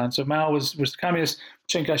Mao Zedong. So Mao was the communist,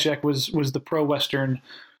 Chiang Kai-shek was the pro-Western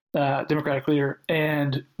democratic leader,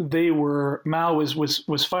 and Mao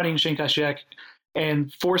was fighting Chiang Kai-shek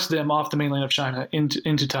and forced them off the mainland of China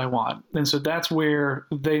into Taiwan. And so that's where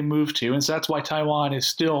they moved to. And so that's why Taiwan is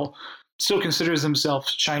still considers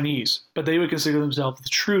themselves Chinese, but they would consider themselves the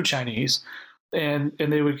true Chinese. And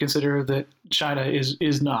they would consider that China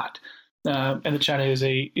is not. And that China is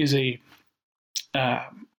a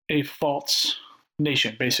false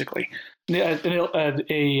nation, basically.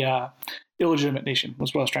 A illegitimate nation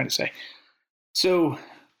was what I was trying to say. So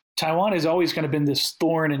Taiwan has always kind of been this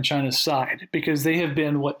thorn in China's side because they have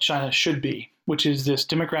been what China should be, which is this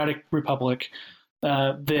democratic republic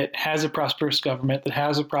that has a prosperous government, that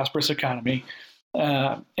has a prosperous economy.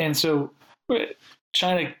 And so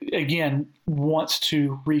China, again, wants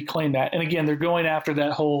to reclaim that. And again, they're going after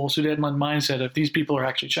that whole Sudetenland mindset of these people are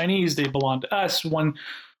actually Chinese, they belong to us, one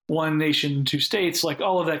nation, two states, like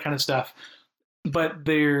all of that kind of stuff. But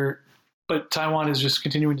Taiwan is just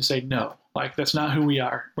continuing to say no. Like, that's not who we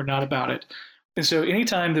are. We're not about it. And so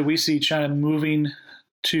anytime that we see China moving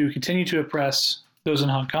to continue to oppress those in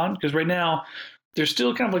Hong Kong, because right now there's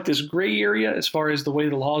still kind of like this gray area as far as the way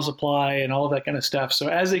the laws apply and all of that kind of stuff. So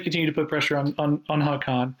as they continue to put pressure on Hong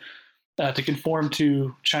Kong to conform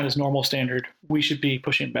to China's normal standard, we should be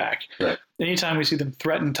pushing back. Right. Anytime we see them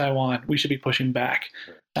threaten Taiwan, we should be pushing back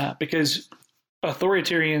because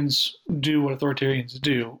authoritarians do what authoritarians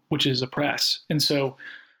do, which is oppress. And so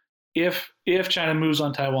if China moves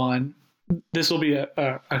on Taiwan, this would be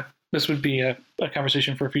a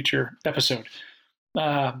conversation for a future episode.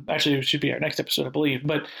 Actually, it should be our next episode, I believe.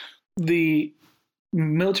 But the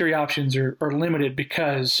military options are limited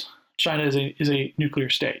because China is a nuclear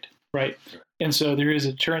state, right? And so there is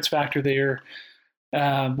a deterrence factor there,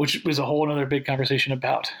 which was a whole other big conversation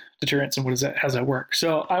about deterrence and how does that work.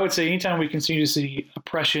 So I would say anytime we continue to see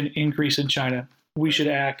oppression increase in China, we should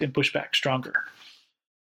act and push back stronger.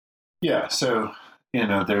 Yeah, so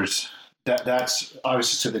there's that's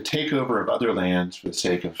obviously, so the takeover of other lands for the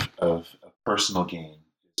sake of personal gain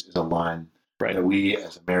is a line that we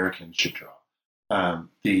as Americans should draw.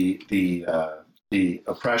 The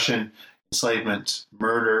oppression, enslavement,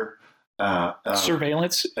 murder,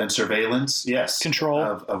 surveillance, yes, control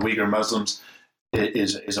of Uyghur Muslims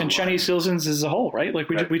is and Chinese citizens as a whole, right? Like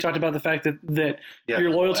we talked about the fact that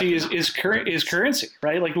your loyalty is currency,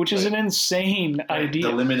 right? Like, which is an insane idea.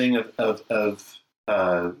 The limiting of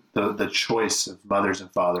the choice of mothers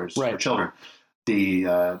and fathers for children,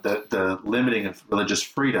 the limiting of religious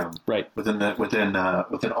freedom within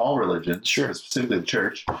all religions, specifically the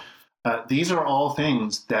church. These are all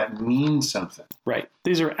things that mean something. Right.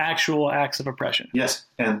 These are actual acts of oppression. Yes,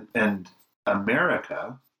 and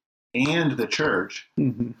America and the church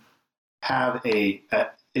have it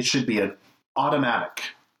should be an automatic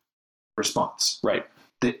response. Right.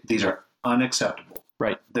 These are unacceptable.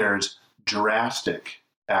 Right. There's drastic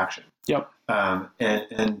action. Yep.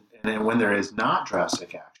 And when there is not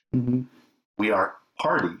drastic action, we are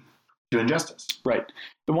party to injustice. Right.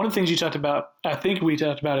 And one of the things you talked about, I think we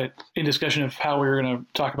talked about it in discussion of how we were going to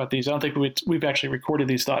talk about these. I don't think we've actually recorded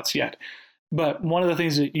these thoughts yet. But one of the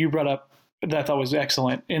things that you brought up that I thought was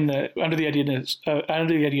excellent under the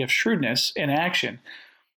idea of shrewdness and action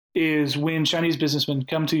is when Chinese businessmen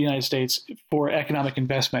come to the United States for economic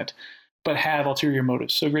investment, but have ulterior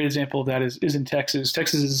motives. So a great example of that is in Texas.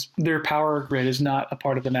 Their power grid is not a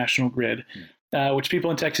part of the national grid, which people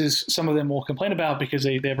in Texas, some of them will complain about because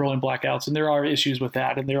they have rolling blackouts, and there are issues with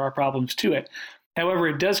that, and there are problems to it. However,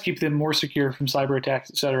 it does keep them more secure from cyber attacks,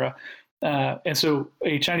 et cetera. And so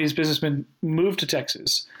a Chinese businessman moved to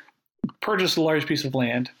Texas, purchased a large piece of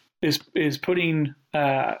land, is putting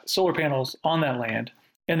solar panels on that land,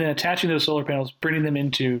 and then attaching those solar panels, bringing them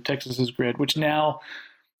into Texas's grid, which now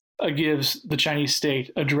gives the Chinese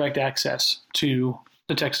state a direct access to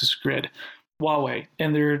the Texas grid. Huawei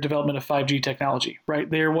and their development of 5G technology, right?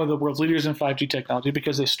 They're one of the world's leaders in 5G technology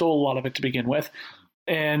because they stole a lot of it to begin with,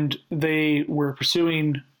 and they were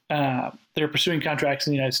pursuing contracts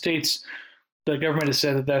in the United States. The government has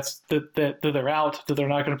said that they're out, that they're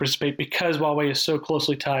not going to participate because Huawei is so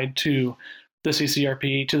closely tied to the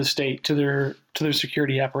CCRP, to the state, to their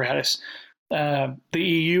security apparatus. The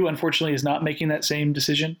EU, unfortunately, is not making that same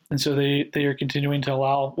decision, and so they are continuing to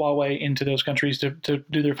allow Huawei into those countries to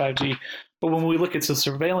do their 5G. But when we look at the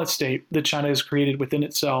surveillance state that China has created within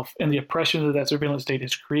itself and the oppression that surveillance state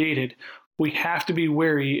has created, we have to be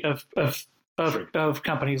wary of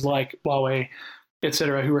companies like Huawei, et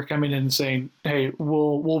cetera, who are coming in and saying, hey,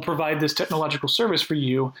 we'll provide this technological service for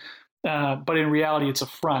you. But in reality, it's a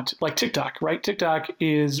front, like TikTok, right? TikTok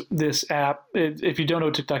is this app. If you don't know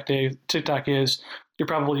what TikTok is, you're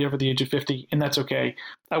probably over the age of 50, and that's okay.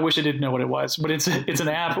 I wish I didn't know what it was, but it's an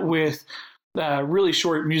app with really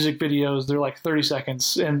short music videos. They're like 30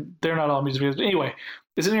 seconds, and they're not all music videos. But anyway,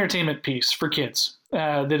 it's an entertainment piece for kids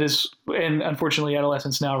that is, and unfortunately,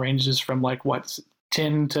 adolescence now ranges from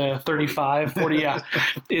 10 to 35, 40. Yeah,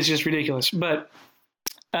 it's just ridiculous. But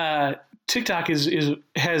TikTok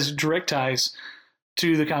has direct ties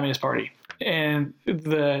to the Communist Party, and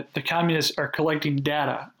the communists are collecting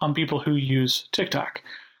data on people who use TikTok,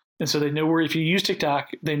 and so they know if you use TikTok,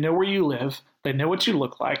 they know where you live, they know what you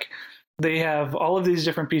look like, they have all of these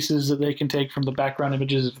different pieces that they can take from the background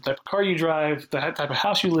images of the type of car you drive, the type of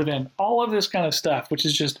house you live in, all of this kind of stuff, which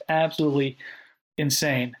is just absolutely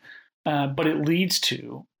insane. But it leads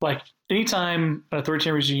to, anytime an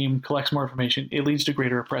authoritarian regime collects more information, it leads to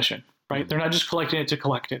greater oppression, right? They're not just collecting it to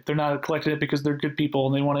collect it. They're not collecting it because they're good people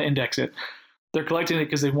and they want to index it. They're collecting it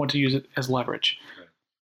because they want to use it as leverage. Right.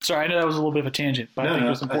 Sorry, I know that was a little bit of a tangent, but I think it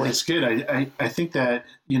was important. It's good. I think that,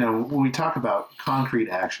 when we talk about concrete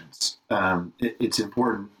actions, it's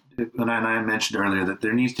important. And I mentioned earlier that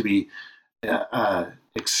there needs to be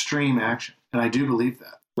extreme action. And I do believe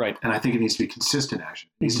that. Right. And I think it needs to be consistent action.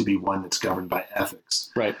 It needs to be one that's governed by ethics.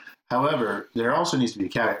 Right. However, there also needs to be a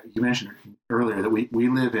caveat. You mentioned earlier that we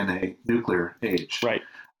live in a nuclear age. Right.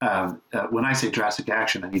 When I say drastic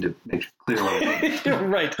action, I need to make clear what I mean.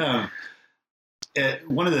 Right.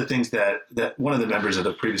 One of the things that one of the members of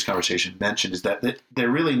the previous conversation mentioned is that there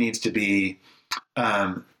really needs to be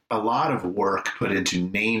a lot of work put into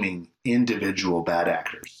naming individual bad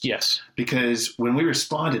actors. Yes. Because when we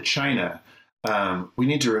respond to China, we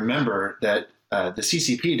need to remember that the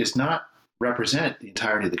CCP does not represent the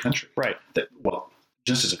entirety of the country. Right.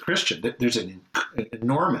 Just as a Christian, there's an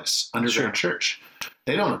enormous underground church.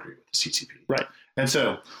 They don't agree with the CCP. Right. And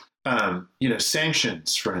so,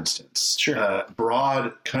 sanctions, for instance,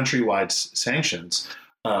 broad countrywide sanctions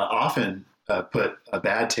often put a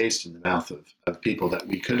bad taste in the mouth of people that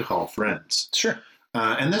we could call friends. Sure.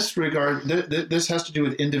 And this has to do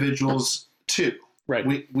with individuals too.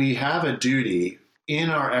 Right. We have a duty in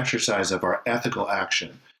our exercise of our ethical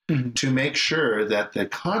action to make sure that the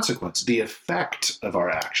consequence, the effect of our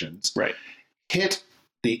actions, hit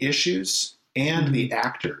the issues and the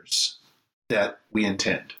actors that we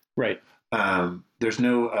intend. Right. There's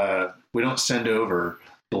no, we don't send over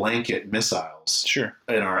blanket missiles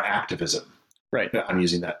in our activism. Right. I'm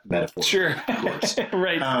using that metaphor. Sure. Of course.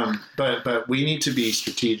 Right. But we need to be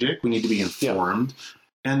strategic. We need to be informed.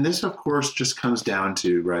 And this, of course, just comes down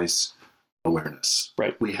to, Brice, awareness.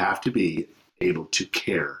 Right. We have to be able to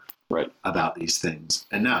care about these things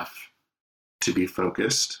enough to be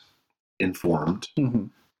focused, informed,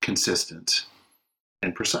 consistent,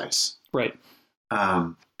 and precise. Right.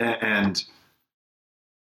 And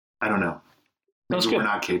I don't know. Maybe we're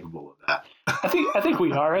not capable of that. I think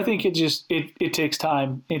we are. I think it takes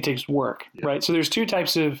time. It takes work. Right. So there's two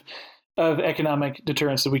types of economic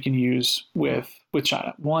deterrence that we can use with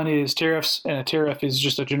China. One is tariffs, and a tariff is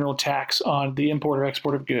just a general tax on the import or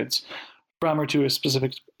export of goods from or to a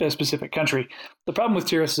specific country. The problem with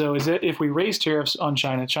tariffs, though, is that if we raise tariffs on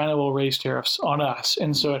China, China will raise tariffs on us,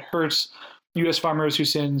 and so it hurts U.S. farmers who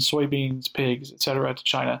send soybeans, pigs, etc. to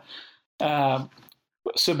China.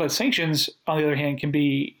 But sanctions, on the other hand, can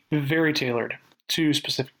be very tailored to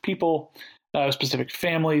specific people, specific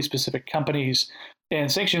families, specific companies. And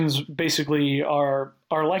sanctions basically are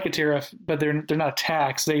like a tariff, but they're not a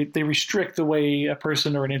tax. They restrict the way a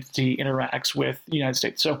person or an entity interacts with the United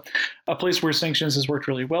States. So a place where sanctions has worked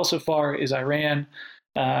really well so far is Iran.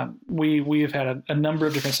 We have had a number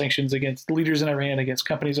of different sanctions against leaders in Iran, against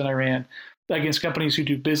companies in Iran, against companies who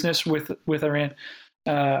do business with Iran.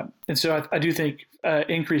 And so I do think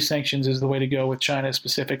increased sanctions is the way to go with China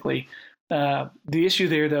specifically. The issue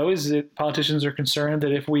there, though, is that politicians are concerned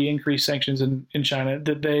that if we increase sanctions in China,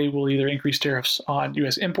 that they will either increase tariffs on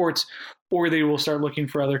U.S. imports or they will start looking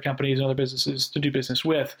for other companies and other businesses to do business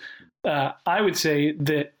with. I would say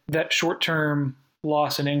that short-term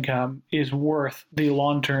loss in income is worth the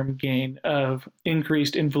long-term gain of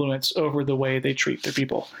increased influence over the way they treat their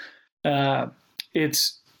people.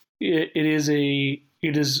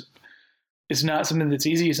 It's not something that's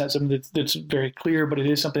easy. It's not something that's very clear, but it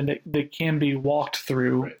is something that can be walked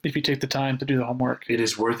through if you take the time to do the homework. It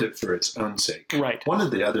is worth it for its own sake. Right. One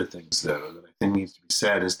of the other things, though, that I think needs to be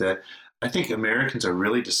said is that I think Americans are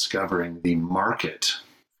really discovering the market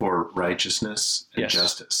for righteousness and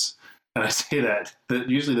justice. And I say that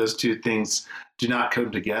usually those two things do not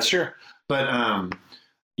come together. Sure. But, I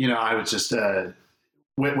would just,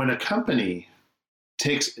 when a company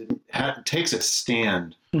takes a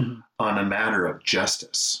stand on a matter of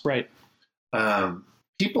justice,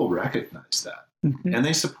 people recognize that and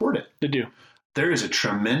they support it. They do. There is a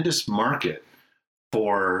tremendous market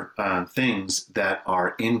for things that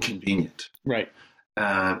are inconvenient. Right.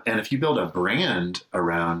 And if you build a brand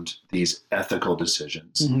around these ethical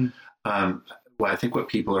decisions, I think what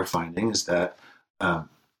people are finding is that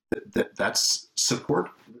that's support.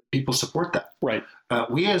 People support that. Right.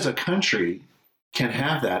 We as a country can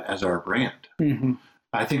have that as our brand.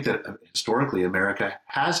 I think that historically America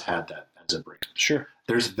has had that as a brand. Sure.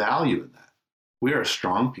 There's value in that. We are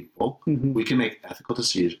strong people. We can make ethical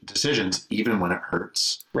decisions even when it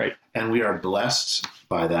hurts. Right. And we are blessed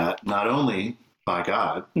by that, not only by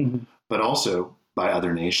God, but also by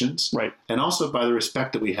other nations. Right. And also by the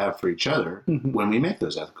respect that we have for each other when we make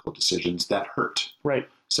those ethical decisions that hurt. Right.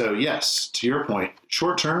 So yes, to your point,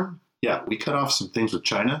 short term, we cut off some things with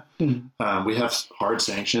China. We have hard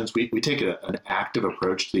sanctions. We take an active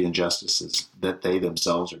approach to the injustices that they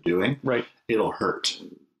themselves are doing. Right. It'll hurt,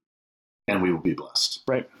 and we will be blessed.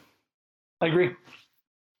 Right. I agree.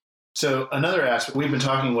 So another aspect, we've been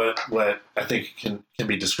talking what I think can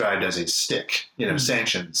be described as a stick,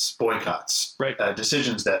 sanctions, boycotts,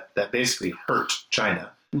 decisions that basically hurt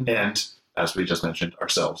China. And as we just mentioned,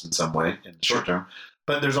 ourselves in some way in the short term.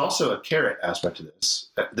 But there's also a carrot aspect to this.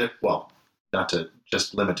 Not to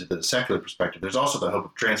just limit it to the secular perspective. There's also the hope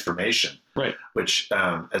of transformation, which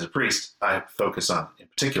as a priest, I focus on in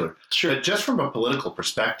particular. Sure. But just from a political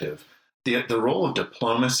perspective, the role of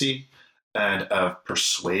diplomacy and of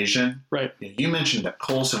persuasion. Right. You mentioned that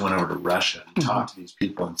Colson went over to Russia and talked to these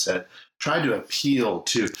people and tried to appeal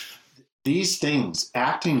to these things.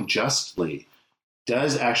 Acting justly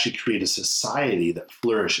does actually create a society that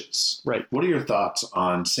flourishes. Right. What are your thoughts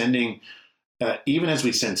on sending, even as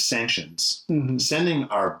we send sanctions, sending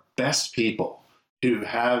our best people who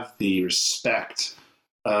have the respect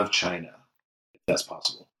of China, if that's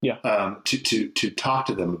possible, to talk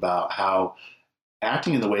to them about how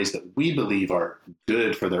acting in the ways that we believe are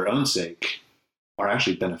good for their own sake are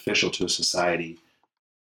actually beneficial to a society,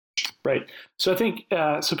 Right. So I think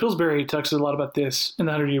so. Pillsbury talks a lot about this in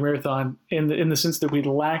the 100-Year Marathon, in the sense that we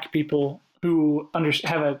lack people who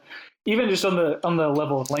have a, even just on the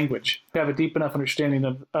level of language, who have a deep enough understanding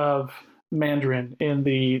of Mandarin and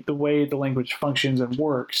the way the language functions and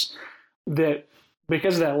works, that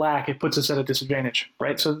because of that lack, it puts us at a disadvantage,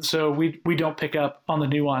 right? So we don't pick up on the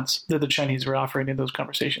nuance that the Chinese are offering in those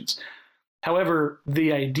conversations. However,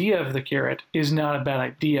 the idea of the carrot is not a bad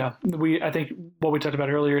idea. I think what we talked about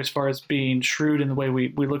earlier, as far as being shrewd in the way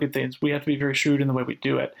we look at things, we have to be very shrewd in the way we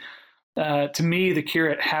do it. To me, the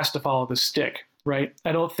carrot has to follow the stick, right?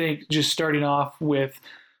 I don't think just starting off with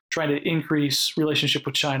trying to increase relationship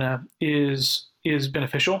with China is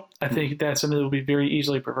beneficial. I think that's something that will be very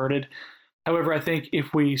easily perverted. However, I think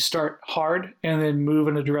if we start hard and then move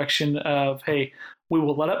in a direction of, hey, we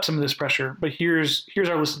will let up some of this pressure, but here's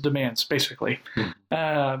our list of demands, basically,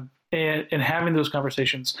 and having those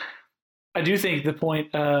conversations. I do think the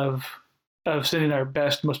point of sending our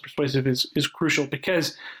best, most persuasive is crucial,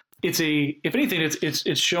 because if anything,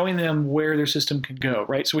 it's showing them where their system can go,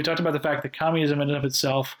 right? So we talked about the fact that communism in and of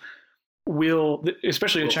itself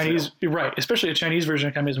especially a Chinese version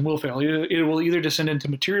of communism will fail. It will either descend into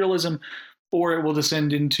materialism or it will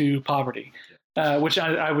descend into poverty. Which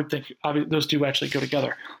I would think those two actually go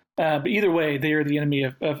together. But either way, they are the enemy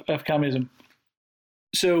of communism.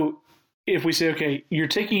 So if we say, okay, you're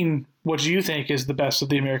taking what you think is the best of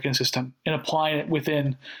the American system and applying it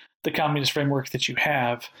within the communist framework that you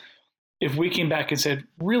have, if we came back and said,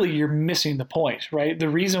 really, you're missing the point, right? The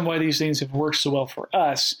reason why these things have worked so well for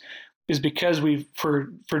us is because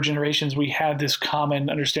for generations, we had this common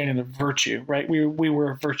understanding of virtue, right? We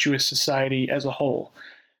were a virtuous society as a whole.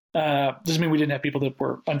 Doesn't mean we didn't have people that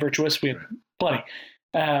were unvirtuous. We had plenty.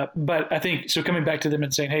 But I think, so coming back to them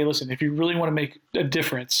and saying, hey, listen, if you really want to make a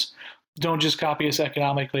difference, don't just copy us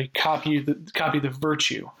economically, copy the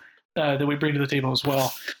virtue that we bring to the table as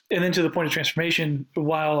well. And then to the point of transformation,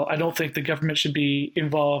 while I don't think the government should be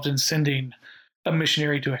involved in sending a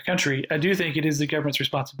missionary to a country, I do think it is the government's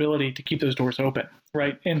responsibility to keep those doors open,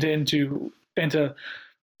 right? And to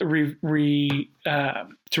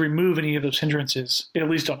remove any of those hindrances, at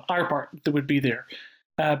least on our part, that would be there.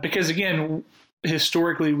 Because again,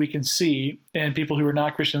 historically we can see, and people who are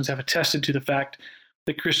not Christians have attested to the fact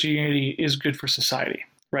that Christianity is good for society,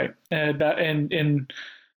 right? And in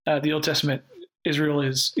the Old Testament, Israel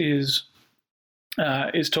is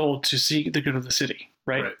told to seek the good of the city,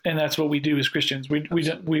 right? And that's what we do as Christians.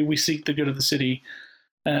 We seek the good of the city.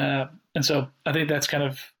 And so I think that's kind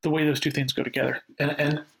of the way those two things go together.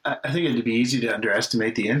 And I think it'd be easy to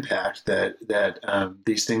underestimate the impact that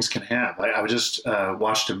these things can have. I just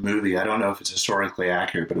watched a movie. I don't know if it's historically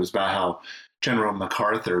accurate, but it was about how General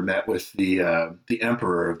MacArthur met with the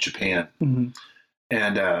Emperor of Japan,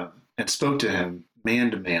 and spoke to him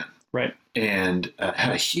man to man, right? And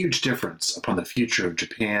had a huge difference upon the future of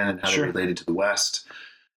Japan and how they related to the West,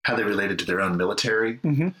 how they related to their own military.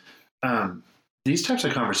 These types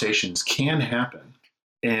of conversations can happen,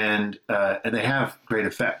 and they have great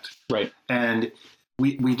effect. Right. And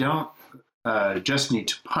we don't just need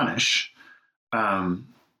to punish.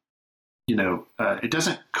 It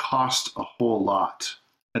doesn't cost a whole lot,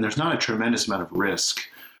 and there's not a tremendous amount of risk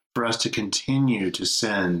for us to continue to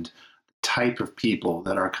send the type of people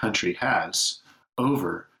that our country has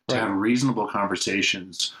over to have reasonable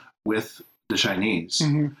conversations with the Chinese,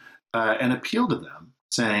 and appeal to them,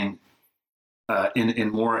 saying, in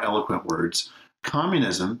more eloquent words,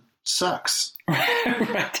 communism sucks.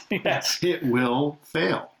 Right. Yes. It will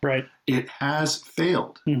fail. Right. It has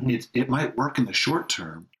failed. It might work in the short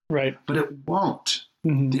term, right, but it won't.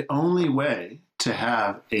 The only way to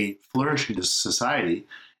have a flourishing society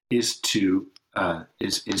is to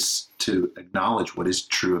acknowledge what is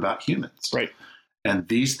true about humans. Right. And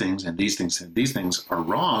these things and these things and these things are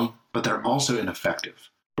wrong, but they're also ineffective.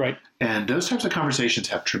 Right. And those types of conversations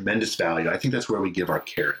have tremendous value. I think that's where we give our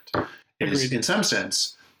carrot. In some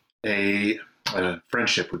sense, a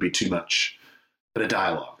friendship would be too much, but a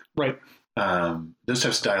dialogue. Right. Those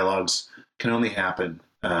types of dialogues can only happen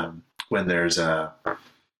when there's an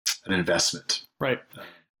investment. Right.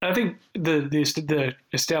 I think the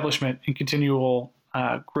establishment and continual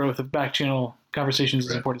growth of back channel conversations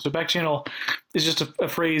is important. So back channel is just a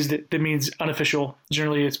phrase that means unofficial.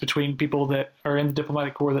 Generally, it's between people that are in the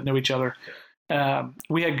diplomatic corps that know each other.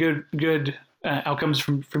 We had good outcomes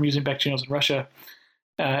from using back channels in Russia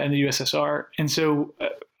and the USSR. And so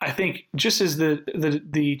I think just as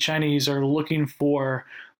the Chinese are looking for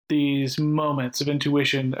these moments of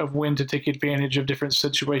intuition of when to take advantage of different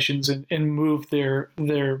situations and move their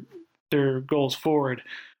goals forward,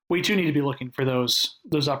 we too need to be looking for those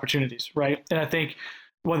opportunities, right? And I think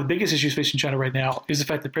one of the biggest issues facing China right now is the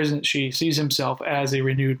fact that President Xi sees himself as a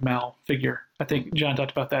renewed Mao figure. I think John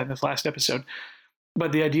talked about that in this last episode.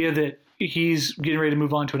 But the idea that he's getting ready to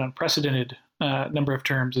move on to an unprecedented number of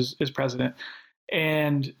terms as president,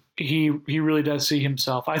 and he really does see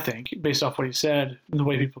himself, I think, based off what he said and the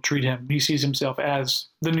way people treat him, he sees himself as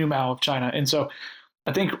the new Mao of China. And so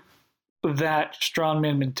I think that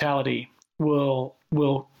strongman mentality will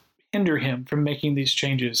hinder him from making these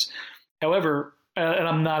changes. However, and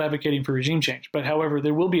I'm not advocating for regime change, but however,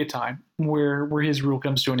 there will be a time where his rule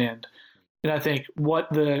comes to an end. And I think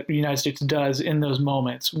what the United States does in those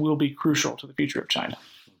moments will be crucial to the future of China.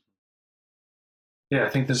 Yeah, I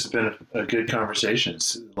think this has been a good conversation.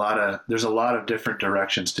 There's a lot of different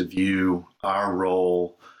directions to view our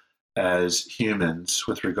role as humans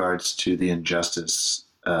with regards to the injustice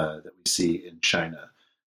that we see in China,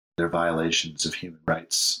 their violations of human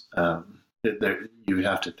rights. You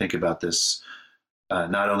have to think about this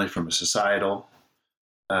not only from a societal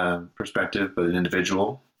perspective, but an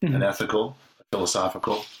individual, an ethical, a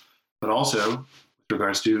philosophical, but also with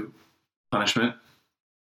regards to punishment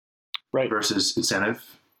versus incentive,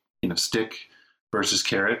 stick versus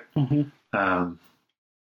carrot. I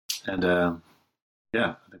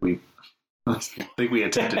think we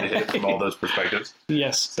attempted to hit from all those perspectives.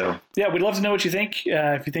 Yes. So yeah, we'd love to know what you think.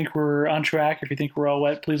 If you think we're on track, if you think we're all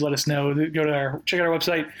wet, please let us know. Check out our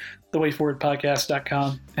website,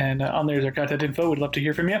 thewayforwardpodcast.com, and on there's our contact info. We'd love to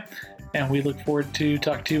hear from you, and we look forward to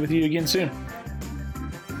talking with you again soon.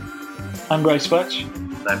 I'm Brice Futch.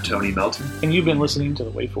 I'm Tony Melton. And you've been listening to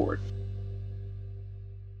The Way Forward.